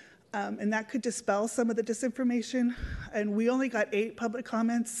well. And that could dispel some of the disinformation. And we only got 8 public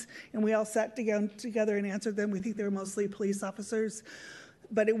comments, and we all sat together and answered them. We think they were mostly police officers.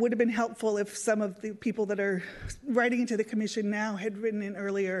 But it would have been helpful if some of the people that are writing into the commission now had written in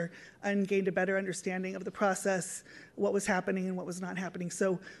earlier and gained a better understanding of the process, what was happening and what was not happening.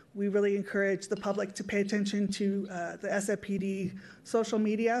 So we really encourage the public to pay attention to the SFPD social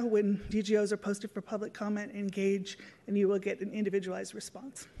media when DGOs are posted for public comment, engage, and you will get an individualized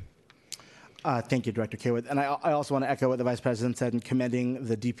response. Thank you, Director Kaywood. And I also want to echo what the Vice President said in commending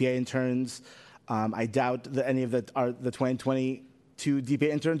the DPA interns. I doubt that any of the 2022 DPA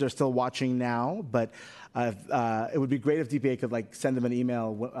interns are still watching now, but it would be great if DPA could send them an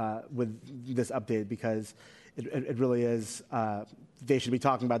email with this update, because it really is. They should be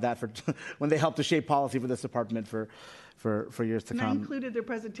talking about that for when they help to shape policy for this department for years to And I come. included their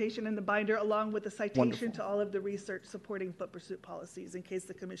presentation in the binder along with a citation Wonderful. to all of the research supporting foot pursuit policies in case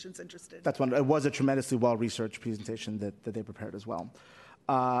the commission's interested. That's wonderful. It was a tremendously well-researched presentation that they prepared as well.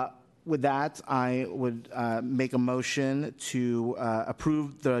 With that, I would make a motion to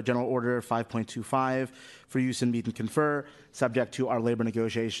approve the General Order 5.25 for use and meet and confer, subject to our labor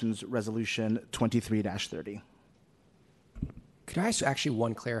negotiations resolution 23-30. Could I ask actually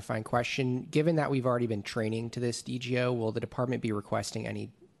one clarifying question? Given that we've already been training to this DGO, will the department be requesting any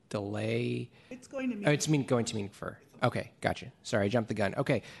delay? It's going to meet. Oh, it's going to mean for. Okay, gotcha. Sorry, I jumped the gun.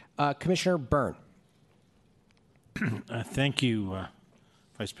 Okay, Commissioner Byrne. Thank you,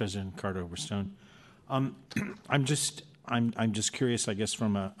 Vice President Carter Overstone. I'm just curious, I guess,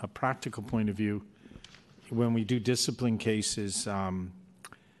 from a practical point of view, when we do discipline cases,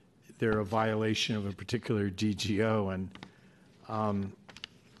 they're a violation of a particular DGO, and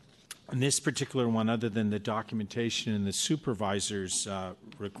in this particular one, other than the documentation and the supervisor's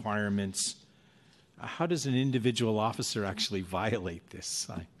requirements, how does an individual officer actually violate this?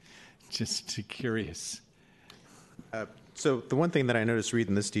 I'm just curious. So the one thing that I noticed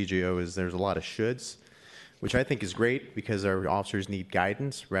reading this DGO is there's a lot of shoulds, which I think is great because our officers need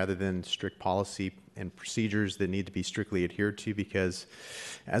guidance rather than strict policy and procedures that need to be strictly adhered to, because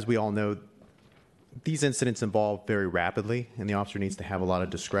as we all know, these incidents evolve very rapidly, and the officer needs to have a lot of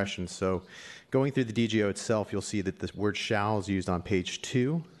discretion. So going through the DGO itself, you'll see that the word shall is used on page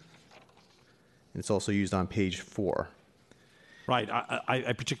 2, and it's also used on page 4. Right.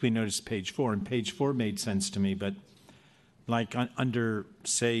 I particularly noticed page 4, and page 4 made sense to me, but under,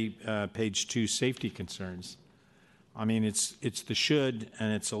 say, page 2, safety concerns, I mean, it's the should,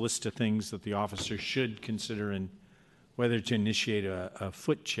 and it's a list of things that the officer should consider in whether to initiate a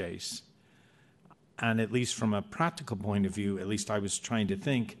foot chase. And at least from a practical point of view, at least I was trying to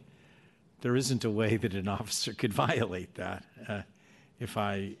think, there isn't a way that an officer could violate that. If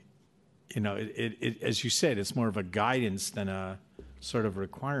I, as you said, it's more of a guidance than a sort of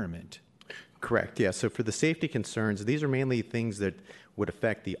requirement. Correct, yeah. So for the safety concerns, these are mainly things that would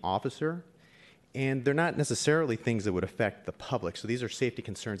affect the officer, and they're not necessarily things that would affect the public. So these are safety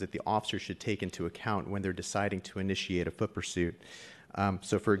concerns that the officer should take into account when they're deciding to initiate a foot pursuit.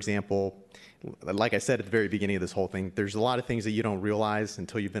 So for example, like I said at the very beginning of this whole thing, there's a lot of things that you don't realize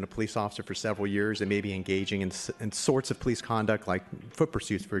until you've been a police officer for several years and maybe engaging in sorts of police conduct like foot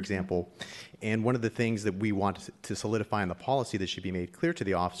pursuits, for example. And one of the things that we want to solidify in the policy that should be made clear to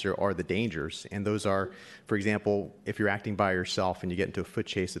the officer are the dangers. And those are, for example, if you're acting by yourself and you get into a foot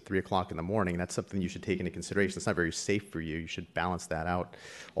chase at 3 o'clock in the morning, that's something you should take into consideration. It's not very safe for you. You should balance that out.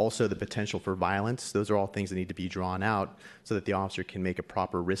 Also, the potential for violence. Those are all things that need to be drawn out so that the officer can make a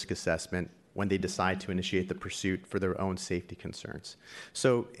proper risk assessment when they decide to initiate the pursuit for their own safety concerns.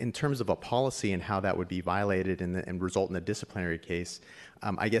 So in terms of a policy and how that would be violated and result in a disciplinary case,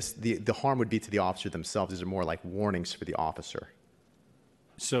 I guess the harm would be to the officer themselves. These are more like warnings for the officer.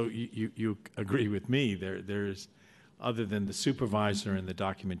 So you agree with me, there's, other than the supervisor and the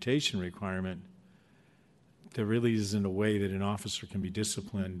documentation requirement, there really isn't a way that an officer can be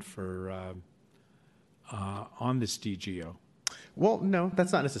disciplined for on this DGO. Well, no,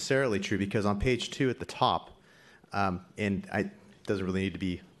 that's not necessarily true, because on page 2 at the top, and it doesn't really need to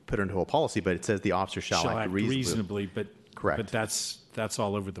be put into a policy, but it says the officer shall act reasonably. But correct. But that's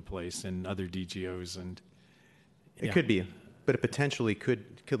all over the place in other DGOs, and it could be, but it potentially could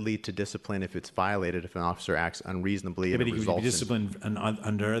lead to discipline if it's violated, if an officer acts unreasonably. Yeah, and but it he could results be disciplined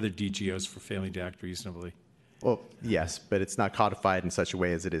under other DGOs for failing to act reasonably. Well, yes, but it's not codified in such a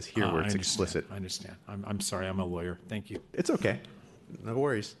way as it is here, where it's explicit. I understand. I'm sorry. I'm a lawyer. Thank you. It's okay. No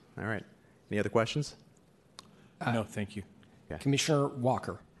worries. All right. Any other questions? No, thank you. Yeah. Commissioner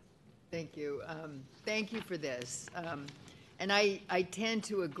Walker. Thank you. Thank you for this. And I tend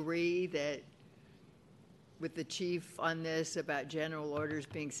to agree that with the chief on this about general orders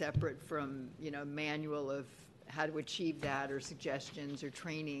being separate from, manual of how to achieve that or suggestions or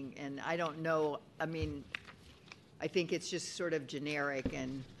training. And I don't know, I think it's just sort of generic,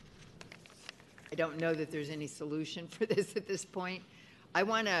 and I don't know that there's any solution for this at this point. I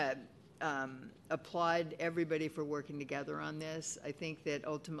want to applaud everybody for working together on this. I think that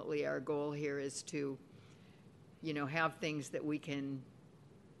ultimately our goal here is to, have things that we can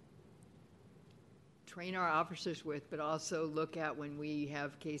train our officers with, but also look at when we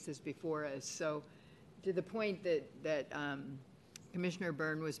have cases before us. So to the point that Commissioner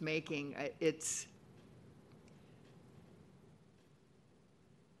Byrne was making, it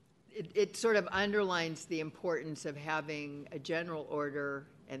sort of underlines the importance of having a general order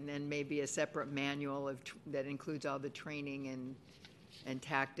and then maybe a separate manual that includes all the training and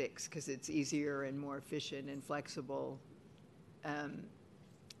tactics, because it's easier and more efficient and flexible.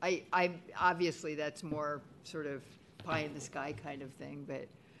 I obviously that's more sort of pie in the sky kind of thing, but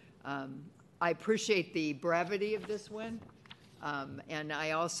I appreciate the brevity of this one, and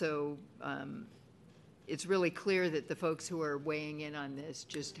I also it's really clear that the folks who are weighing in on this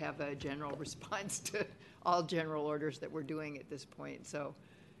just have a general response to all general orders that we're doing at this point. So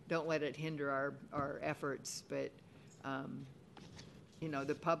don't let it hinder our efforts, but you know,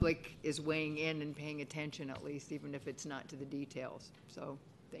 the public is weighing in and paying attention, at least, even if it's not to the details. So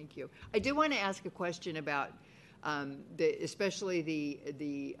thank you. I do want to ask a question about especially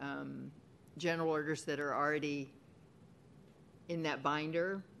the general orders that are already in that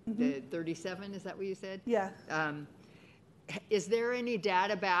binder, the 37, is that what you said? Yeah. Is there any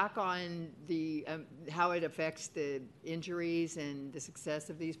data back on the how it affects the injuries and the success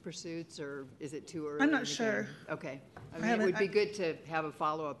of these pursuits, or is it too early? I'm not sure. Okay. I mean, it would be good to have a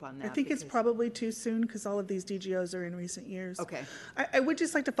follow-up on that. I think it's probably too soon because all of these DGOs are in recent years. Okay. I would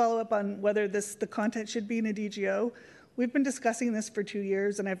just like to follow up on whether the content should be in a DGO. We've been discussing this for 2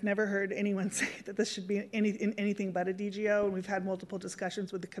 years, and I've never heard anyone say that this should be in anything but a DGO, and we've had multiple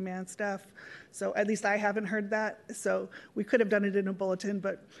discussions with the command staff. So at least I haven't heard that. So we could have done it in a bulletin,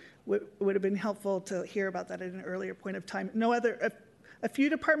 but it would have been helpful to hear about that at an earlier point of time. A few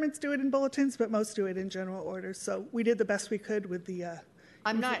departments do it in bulletins, but most do it in general orders. So we did the best we could with the...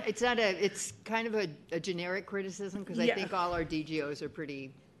 it's kind of a generic criticism, because I think all our DGOs are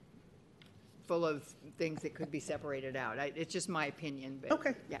pretty full of things that could be separated out. It's just my opinion. But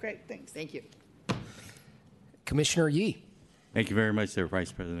okay, great, thanks. Thank you. Commissioner Yee. Thank you very much there,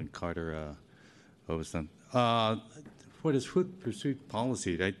 Vice President Carter Oveston. For this foot pursuit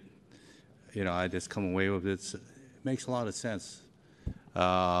policy, I just come away with it. It makes a lot of sense.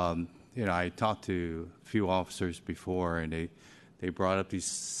 I talked to a few officers before, and they brought up these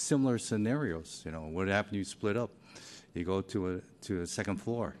similar scenarios. What happens if you split up? You go to a second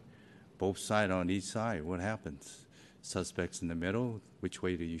floor, both sides on each side. What happens? Suspects in the middle. Which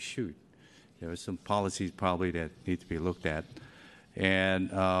way do you shoot? There are some policies probably that need to be looked at, and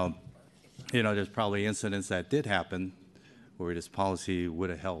there's probably incidents that did happen where this policy would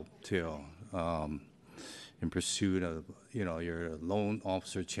have helped too. In pursuit of, you're a lone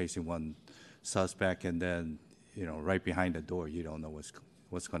officer chasing one suspect, and then, right behind the door, you don't know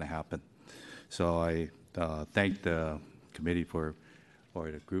what's going to happen. So I thank the committee or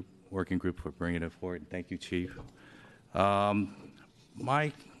the working group for bringing it forward. Thank you, Chief.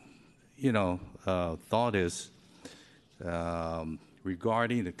 My, thought is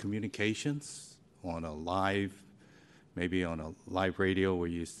regarding the communications on a live, maybe on a live radio where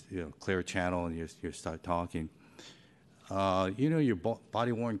you clear a channel and you start talking. Your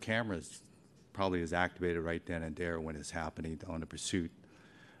body-worn cameras probably is activated right then and there when it's happening on the pursuit.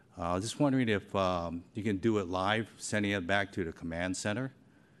 Just wondering if you can do it live, sending it back to the command center.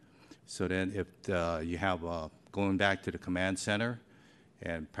 So then if you have going back to the command center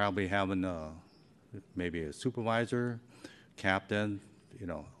and probably having maybe a supervisor, captain,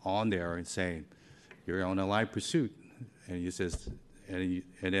 on there and saying, you're on a live pursuit. And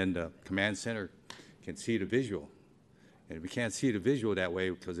then the command center can see the visual. And if we can't see the visual that way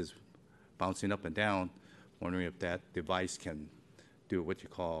because it's bouncing up and down, wondering if that device can do what you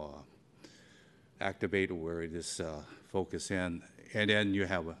call activate, where it is focus in. And then you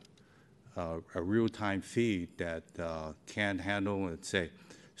have a real-time feed that can handle and say,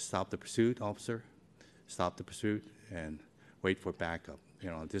 stop the pursuit, officer, stop the pursuit, and wait for backup.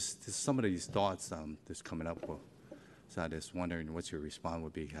 Just some of these thoughts just coming up with. So I'm just wondering what your response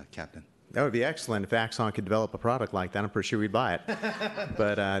would be, Captain. That would be excellent if Axon could develop a product like that. I'm pretty sure we'd buy it.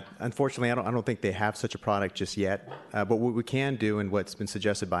 But unfortunately, I don't think they have such a product just yet. But what we can do, and what's been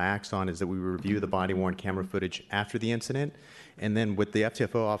suggested by Axon, is that we review the body-worn camera footage after the incident. And then what the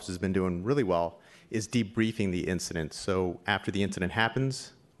FTFO office has been doing really well is debriefing the incident. So after the incident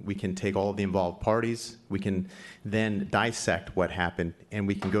happens, we can take all of the involved parties. We can then dissect what happened, and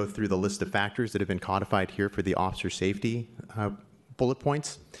we can go through the list of factors that have been codified here for the officer safety bullet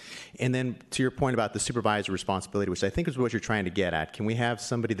points. And then to your point about the supervisor responsibility, which I think is what you're trying to get at, can we have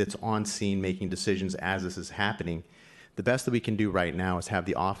somebody that's on scene making decisions as this is happening? The best that we can do right now is have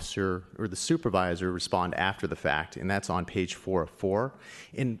the officer or the supervisor respond after the fact, and that's on page 4 of 4.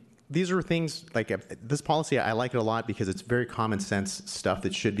 And these are things like this policy. I like it a lot because it's very common sense stuff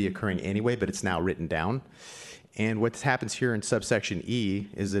that should be occurring anyway, but it's now written down. And what happens here in subsection E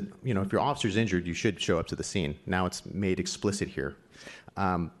is that, if your officer's injured, you should show up to the scene. Now it's made explicit here.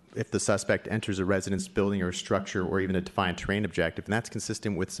 If the suspect enters a residence, building, or structure, or even a defined terrain objective, and that's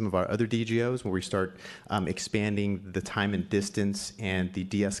consistent with some of our other DGOs where we start expanding the time and distance and the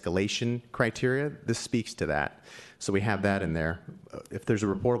de-escalation criteria. This speaks to that. So we have that in there. If there's a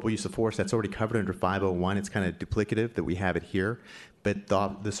reportable use of force, that's already covered under 501. It's kind of duplicative that we have it here. But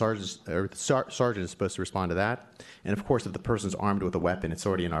the sergeant is supposed to respond to that. And of course, if the person's armed with a weapon, it's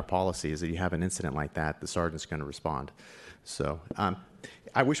already in our policies. If you have an incident like that, the sergeant's going to respond. So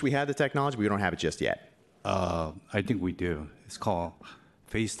I wish we had the technology, but we don't have it just yet. I think we do. It's called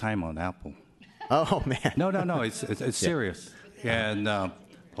FaceTime on Apple. Oh, man. No. It's serious. And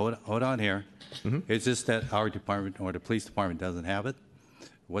hold on here. Mm-hmm. It's just that our department or the police department doesn't have it.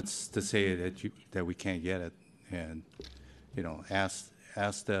 What's to say that we can't get it? And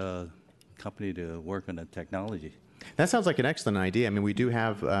ask the company to work on the technology. That sounds like an excellent idea. I mean, we do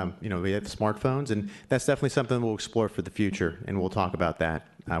have, we have smartphones, and that's definitely something we'll explore for the future, and we'll talk about that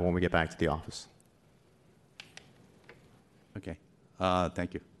when we get back to the office. Okay.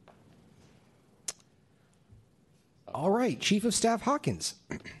 Thank you. All right, Chief of Staff Hawkins.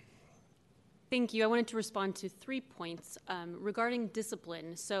 Thank you. I wanted to respond to 3 points regarding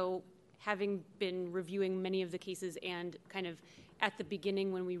discipline. So having been reviewing many of the cases and kind of at the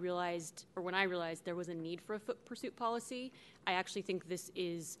beginning when I realized there was a need for a foot pursuit policy, I actually think this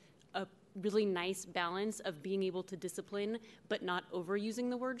is a really nice balance of being able to discipline but not overusing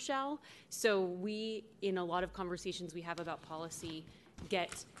the word shall. So we, in a lot of conversations we have about policy,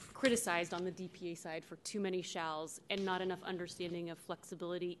 get criticized on the DPA side for too many shalls and not enough understanding of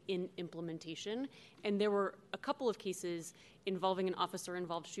flexibility in implementation. And there were a couple of cases involving an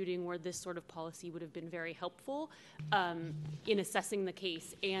officer-involved shooting where this sort of policy would have been very helpful in assessing the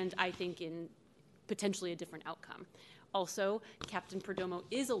case and I think in potentially a different outcome. Also, Captain Perdomo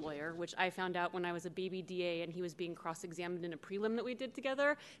is a lawyer, which I found out when I was a baby DA and he was being cross-examined in a prelim that we did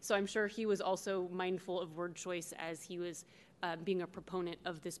together. So I'm sure he was also mindful of word choice as he was being a proponent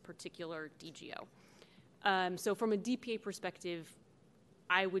of this particular DGO. So from a DPA perspective,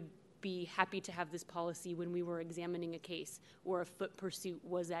 I would be happy to have this policy when we were examining a case where a foot pursuit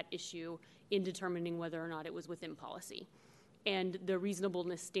was at issue in determining whether or not it was within policy. And the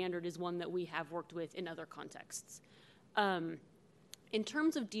reasonableness standard is one that we have worked with in other contexts. In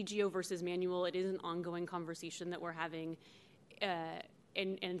terms of DGO versus manual, it is an ongoing conversation that we're having. And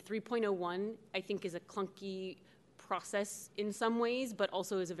 3.01, I think, is a clunky process in some ways, but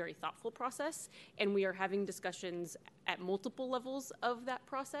also is a very thoughtful process. And we are having discussions at multiple levels of that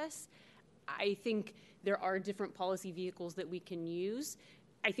process. I think there are different policy vehicles that we can use.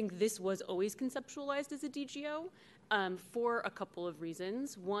 I think this was always conceptualized as a DGO for a couple of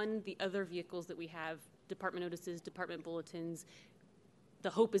reasons. One, the other vehicles that we have, department notices, department bulletins, the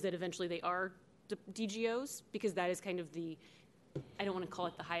hope is that eventually they are DGOs, because that is kind of I don't want to call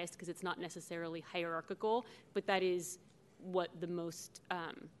it the highest because it's not necessarily hierarchical, but that is what the most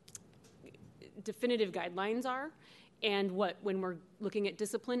definitive guidelines are. And when we're looking at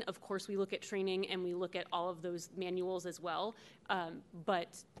discipline, of course we look at training and we look at all of those manuals as well,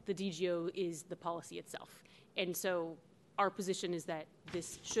 but the DGO is the policy itself. And so our position is that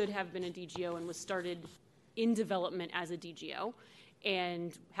this should have been a DGO and was started in development as a DGO,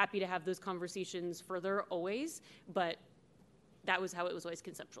 and happy to have those conversations further always, but that was how it was always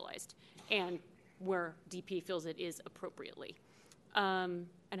conceptualized and where DPA feels it is appropriately. And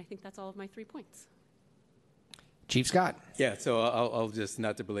I think that's all of my 3 points. Chief Scott. Yeah, so I'll just,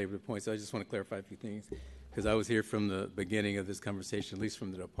 not to belabor the point, so I just want to clarify a few things, because I was here from the beginning of this conversation, at least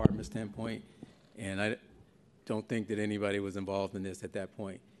from the department standpoint, and I don't think that anybody was involved in this at that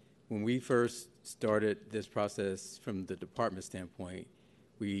point. When we first started this process from the department standpoint,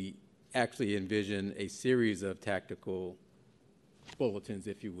 we actually envisioned a series of tactical bulletins,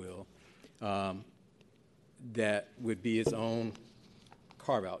 if you will, that would be its own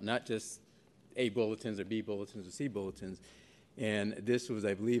carve-out, not just A bulletins or B bulletins or C bulletins. And this was,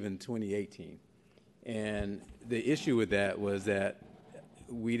 I believe, in 2018. And the issue with that was that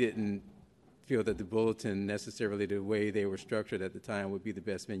we didn't feel that the bulletin necessarily, the way they were structured at the time, would be the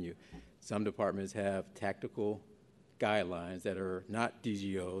best venue. Some departments have tactical guidelines that are not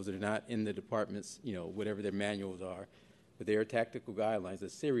DGOs, they're not in the department's, whatever their manuals are, but they are tactical guidelines, a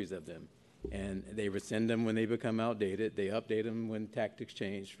series of them. And they rescind them when they become outdated. They update them when tactics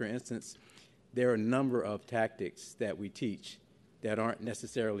change. For instance, there are a number of tactics that we teach that aren't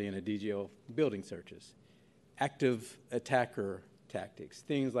necessarily in a DGO building searches. Active attacker tactics,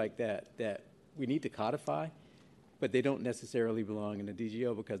 things like that, that we need to codify, but they don't necessarily belong in the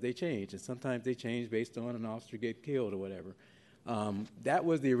DGO because they change, and sometimes they change based on an officer get killed or whatever. That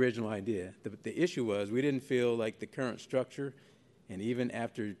was the original idea. The issue was we didn't feel like the current structure, and even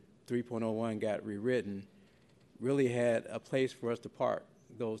after 3.01 got rewritten, really had a place for us to park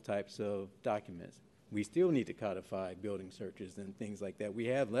those types of documents. We still need to codify building searches and things like that. We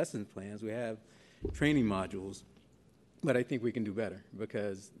have lesson plans, we have training modules, but I think we can do better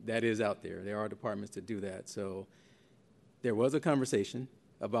because that is out there. There are departments that do that. So there was a conversation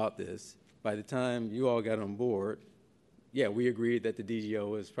about this. By the time you all got on board, yeah, we agreed that the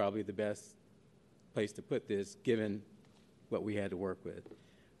DGO is probably the best place to put this given what we had to work with.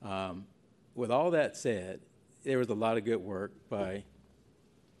 With all that said, there was a lot of good work by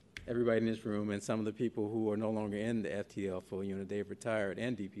everybody in this room and some of the people who are no longer in the FTL full unit, they've retired,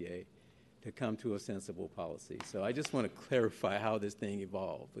 and DPA, to come to a sensible policy. So I just want to clarify how this thing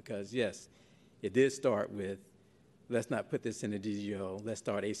evolved because, yes, it did start with, let's not put this in the DGO, let's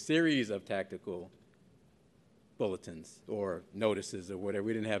start a series of tactical bulletins or notices or whatever.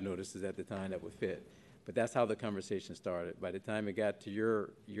 We didn't have notices at the time that would fit. But that's how the conversation started. By the time it got to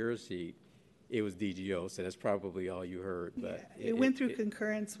your seat, it was DGO, so that's probably all you heard. But yeah, it went through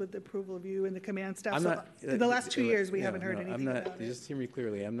concurrence with the approval of you and the command staff. I'm so not, in the last 2 years, we haven't heard anything I'm not, about it. just hear me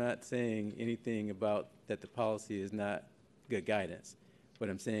clearly. I'm not saying anything about that the policy is not good guidance. What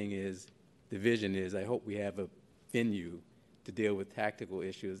I'm saying is the vision is I hope we have a venue to deal with tactical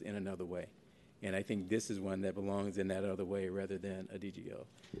issues in another way. And I think this is one that belongs in that other way rather than a DGO,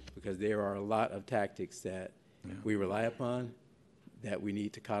 because there are a lot of tactics that we rely upon that we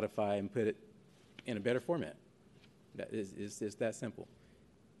need to codify and put it in a better format. That is, it's that simple.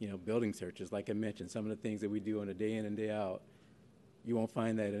 You know, building searches, like I mentioned, some of the things that we do on a day in and day out, you won't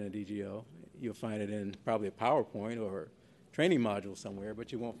find that in a DGO. You'll find it in probably a PowerPoint or training module somewhere,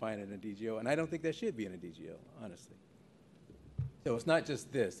 but you won't find it in a DGO. And I don't think that should be in a DGO, honestly. So it's not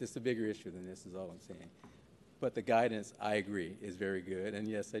just this. It's a bigger issue than this is all I'm saying. But the guidance, I agree, is very good. And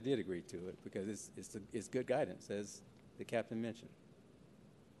yes, I did agree to it because it's good guidance, as the captain mentioned.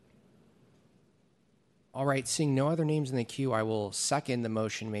 All right, seeing no other names in the queue, I will second the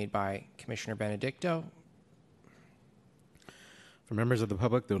motion made by Commissioner Benedicto. For members of the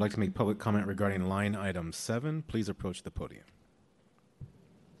public that would like to make public comment regarding line item 7, please approach the podium.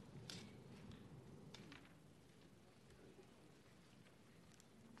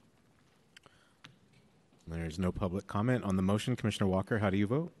 There's no public comment on the motion. Commissioner Walker, how do you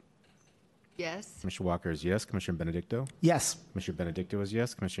vote? Yes. Commissioner Walker is yes. Commissioner Benedicto? Yes. Commissioner Benedicto is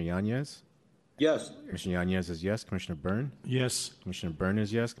yes. Commissioner Yanez? Yes. Commissioner Yanez is yes. Commissioner Byrne? Yes. Commissioner Byrne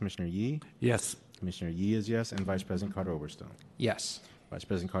is yes. Commissioner Yee? Yes. Commissioner Yee is yes. And Vice President Carter Oberstone? Yes. Vice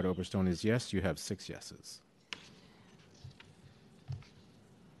President Carter Oberstone is yes. You have 6 yeses.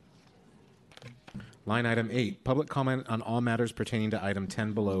 Line item 8, public comment on all matters pertaining to item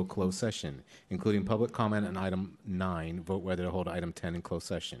 10 below closed session, including public comment on item 9. Vote whether to hold item 10 in closed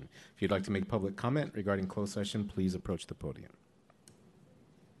session. If you'd like to make public comment regarding closed session, please approach the podium.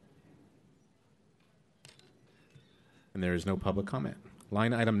 And there is no public comment.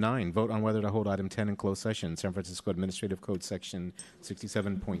 Line item 9, vote on whether to hold item 10 in closed session. San Francisco Administrative Code section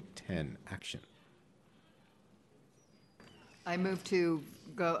 67.10, action. I move to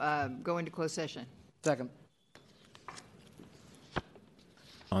go into closed session. Second.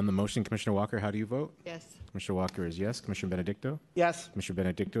 On the motion, Commissioner Walker, how do you vote? Yes. Commissioner Walker is yes. Commissioner Benedicto? Yes. Commissioner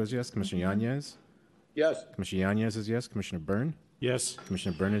Benedicto is yes. Commissioner Yanez? Yes. Commissioner Yanez is yes. Commissioner Byrne? Yes.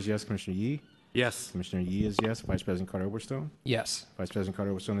 Commissioner Byrne is yes. Commissioner Yee? Yes. Commissioner Yee is yes. Vice President Carter Oberstone? Yes. Vice President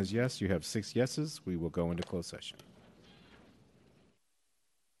Carter Oberstone is yes. You have 6 yeses. We will go into closed session.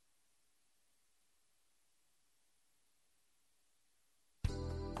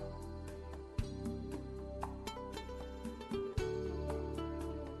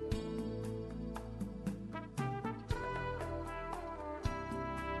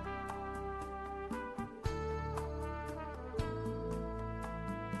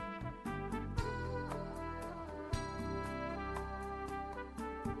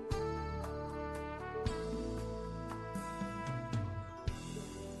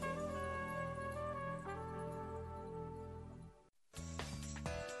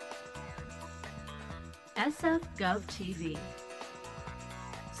 SF Gov TV,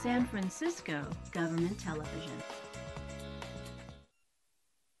 San Francisco Government Television.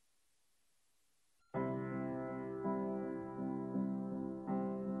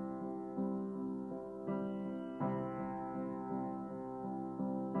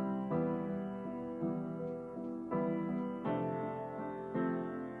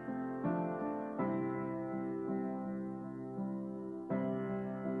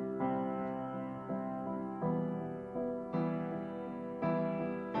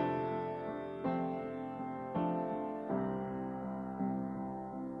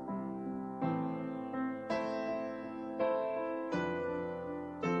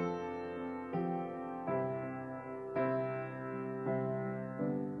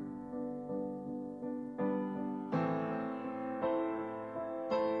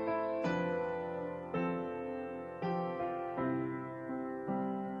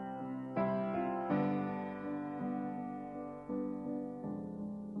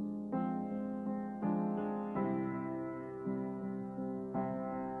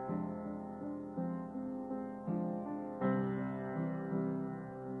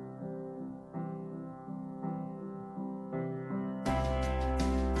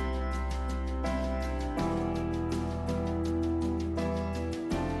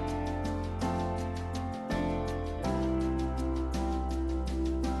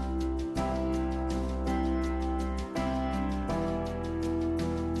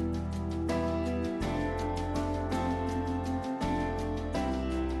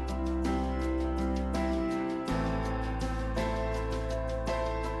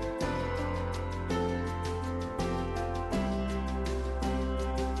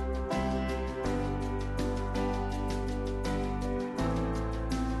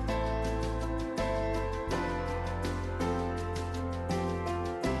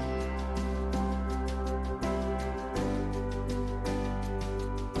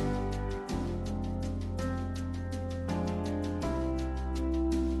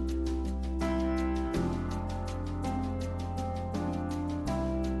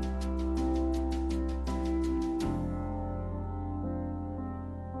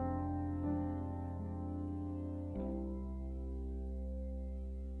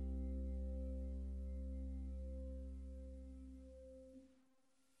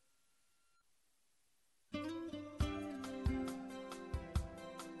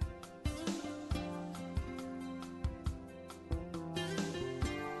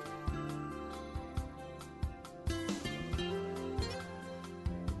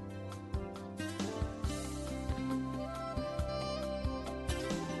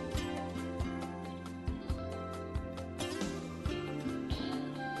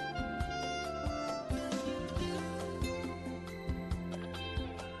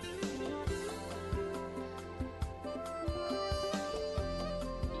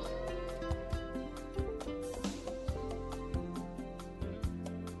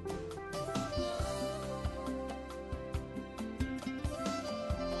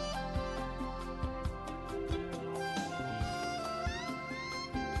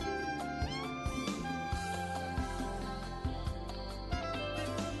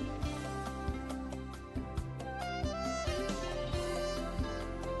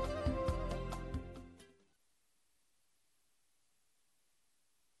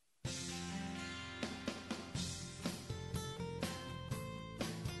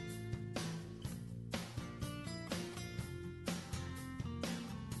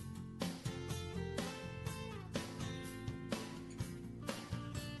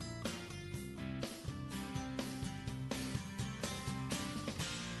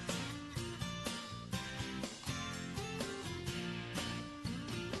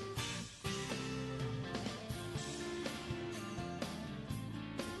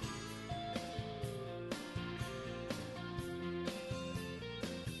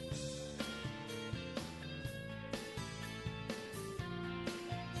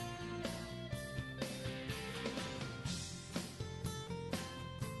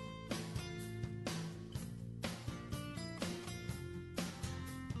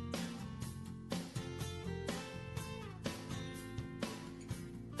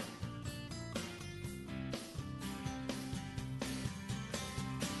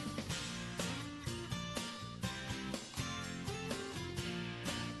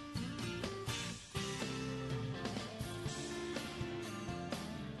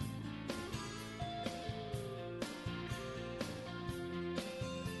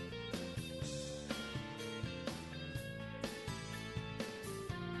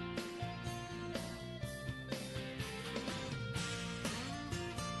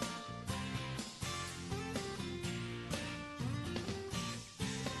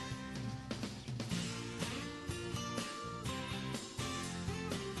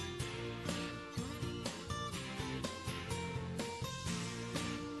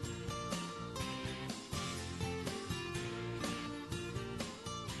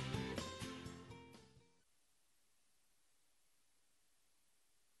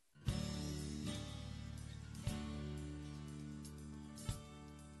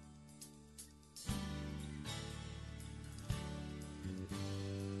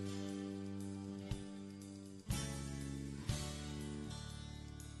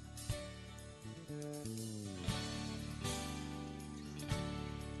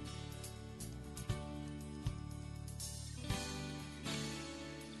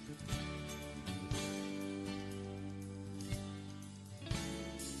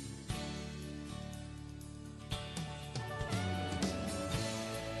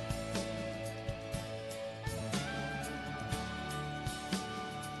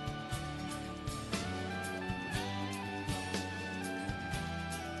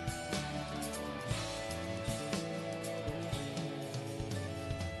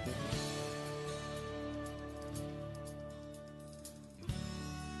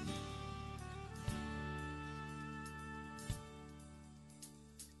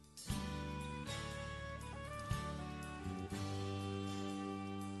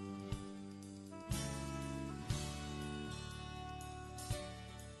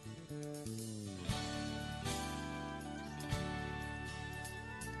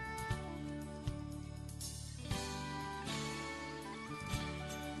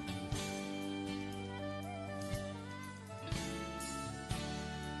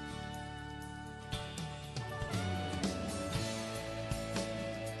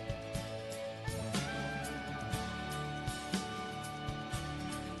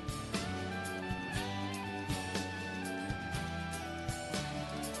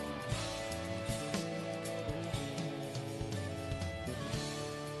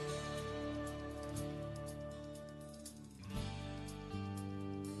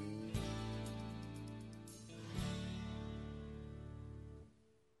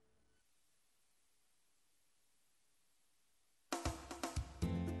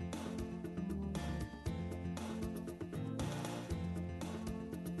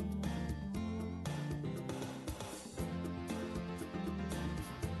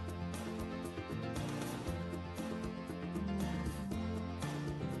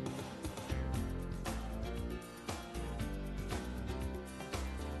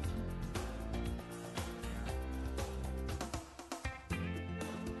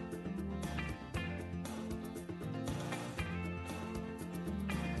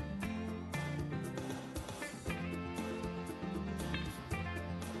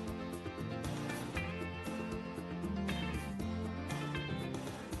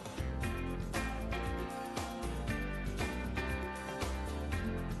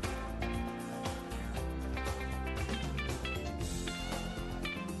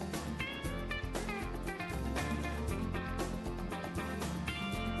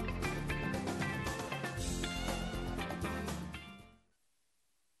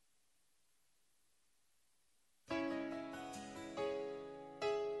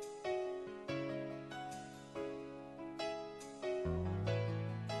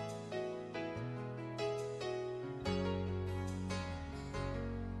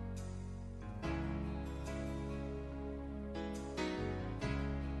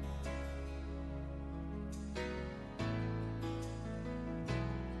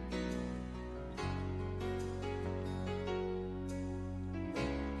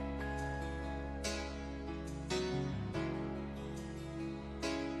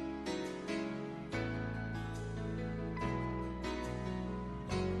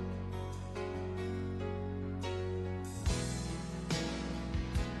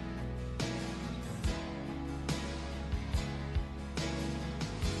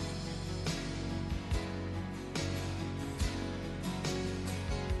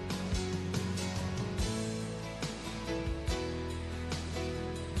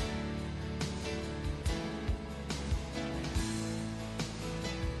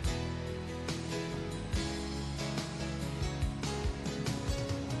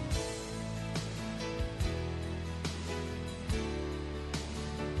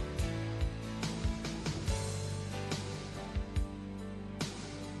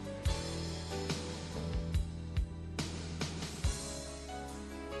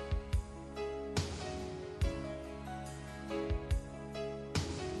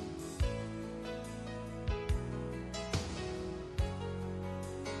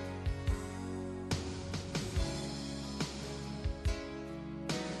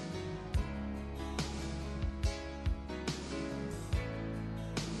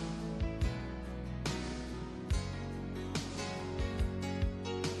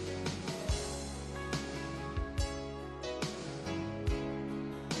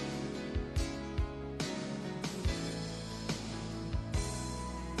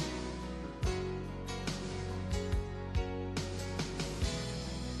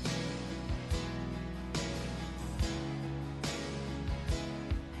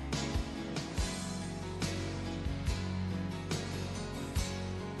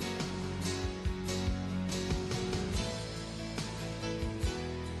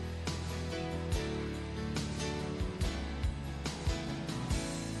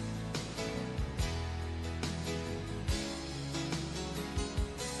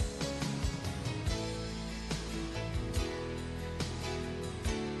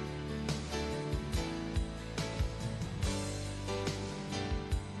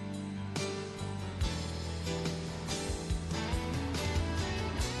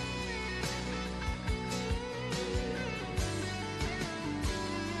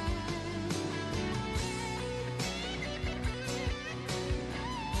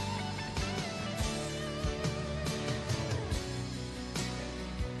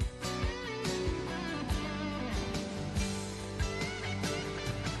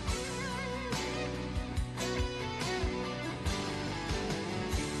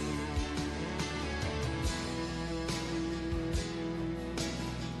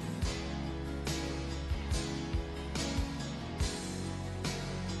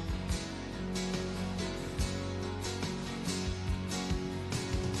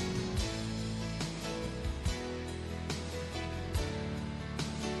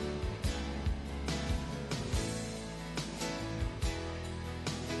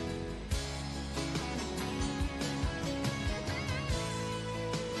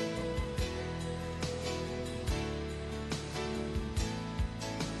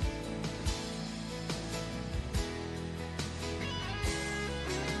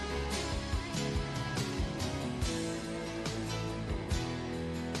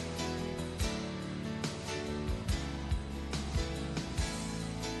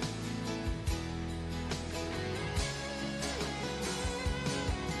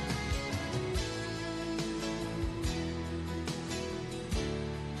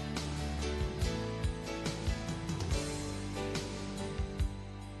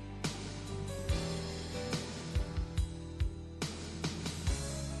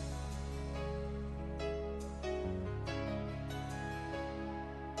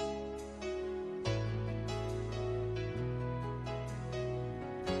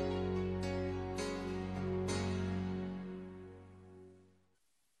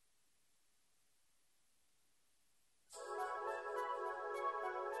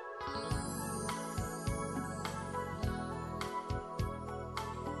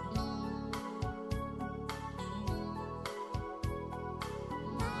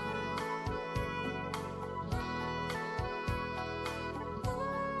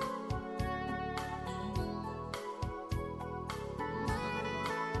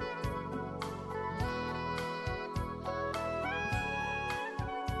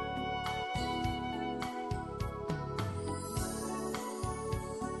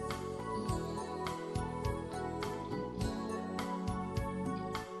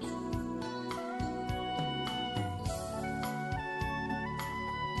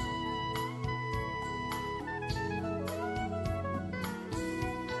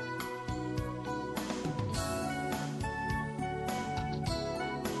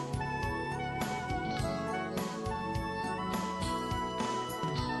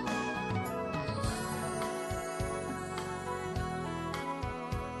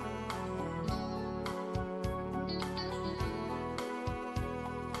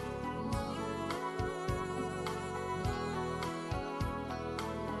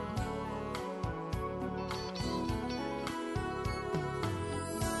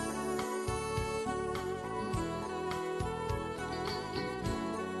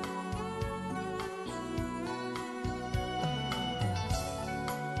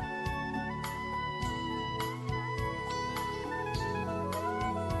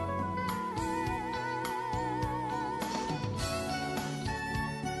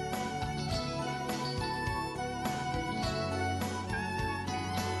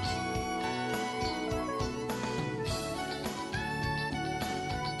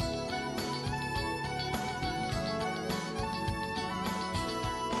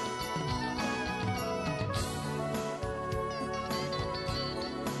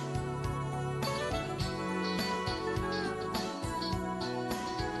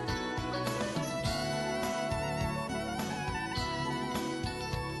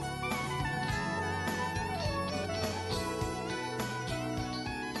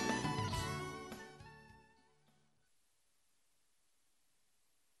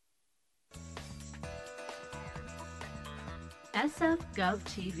 SF Gov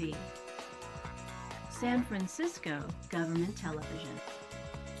TV, San Francisco Government Television.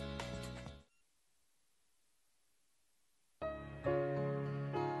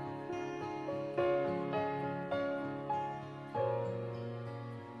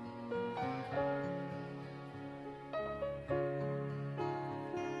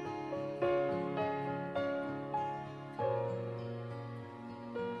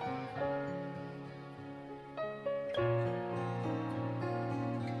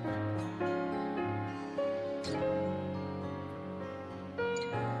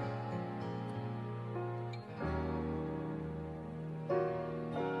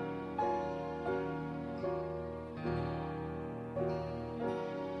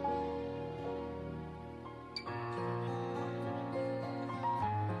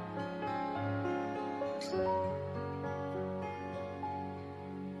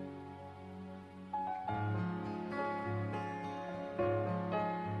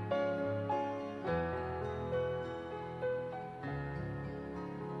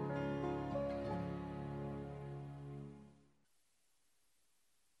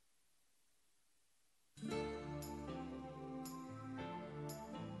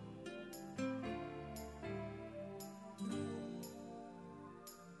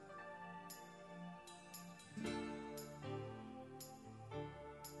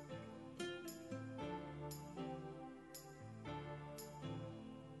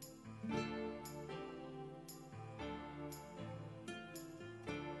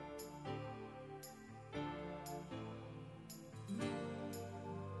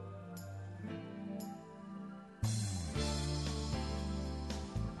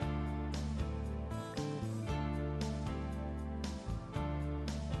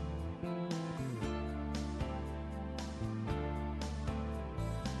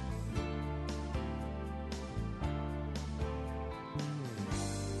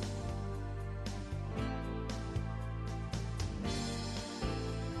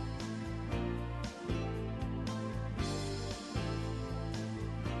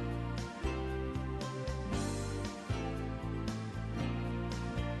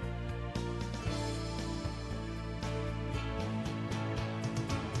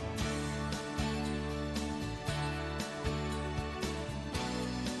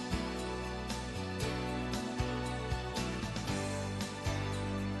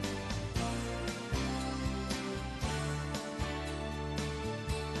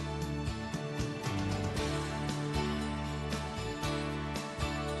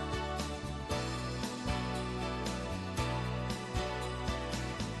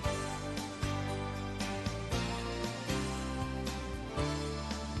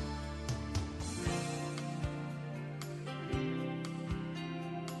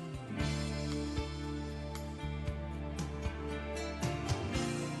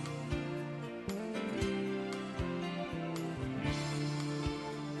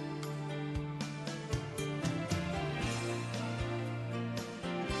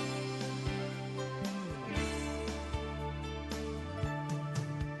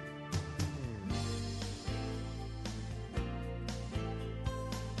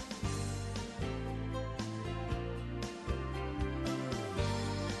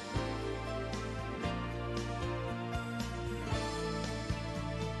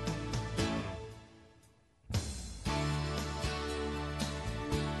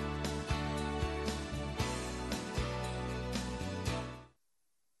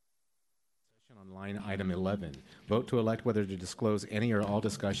 Line item 11, vote to elect whether to disclose any or all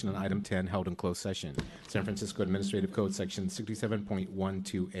discussion on item 10 held in closed session. San Francisco Administrative Code Section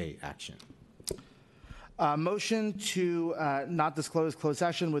 67.12A, action. Motion to not disclose closed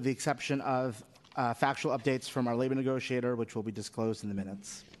session with the exception of factual updates from our labor negotiator, which will be disclosed in the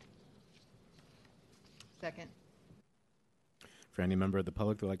minutes. Second. For any member of the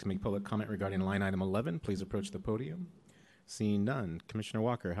public that would like to make public comment regarding line item 11, please approach the podium. Seeing none. Commissioner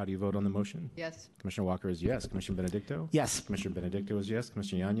Walker, how do you vote on the motion? Yes. Commissioner Walker is yes. Commissioner Benedicto? Yes. Commissioner Benedicto is yes.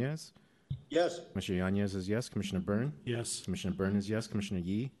 Commissioner Yanez? Yes. Commissioner Yanez is yes. Commissioner Byrne? Yes. Commissioner Byrne is yes. Commissioner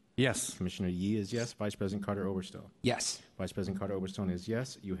Yee? Yes. Commissioner Yee is yes. Vice President Carter Oberstone? Yes. Vice President Carter Oberstone is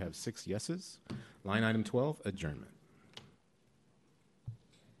yes. You have 6 yeses. Line item 12, adjournment.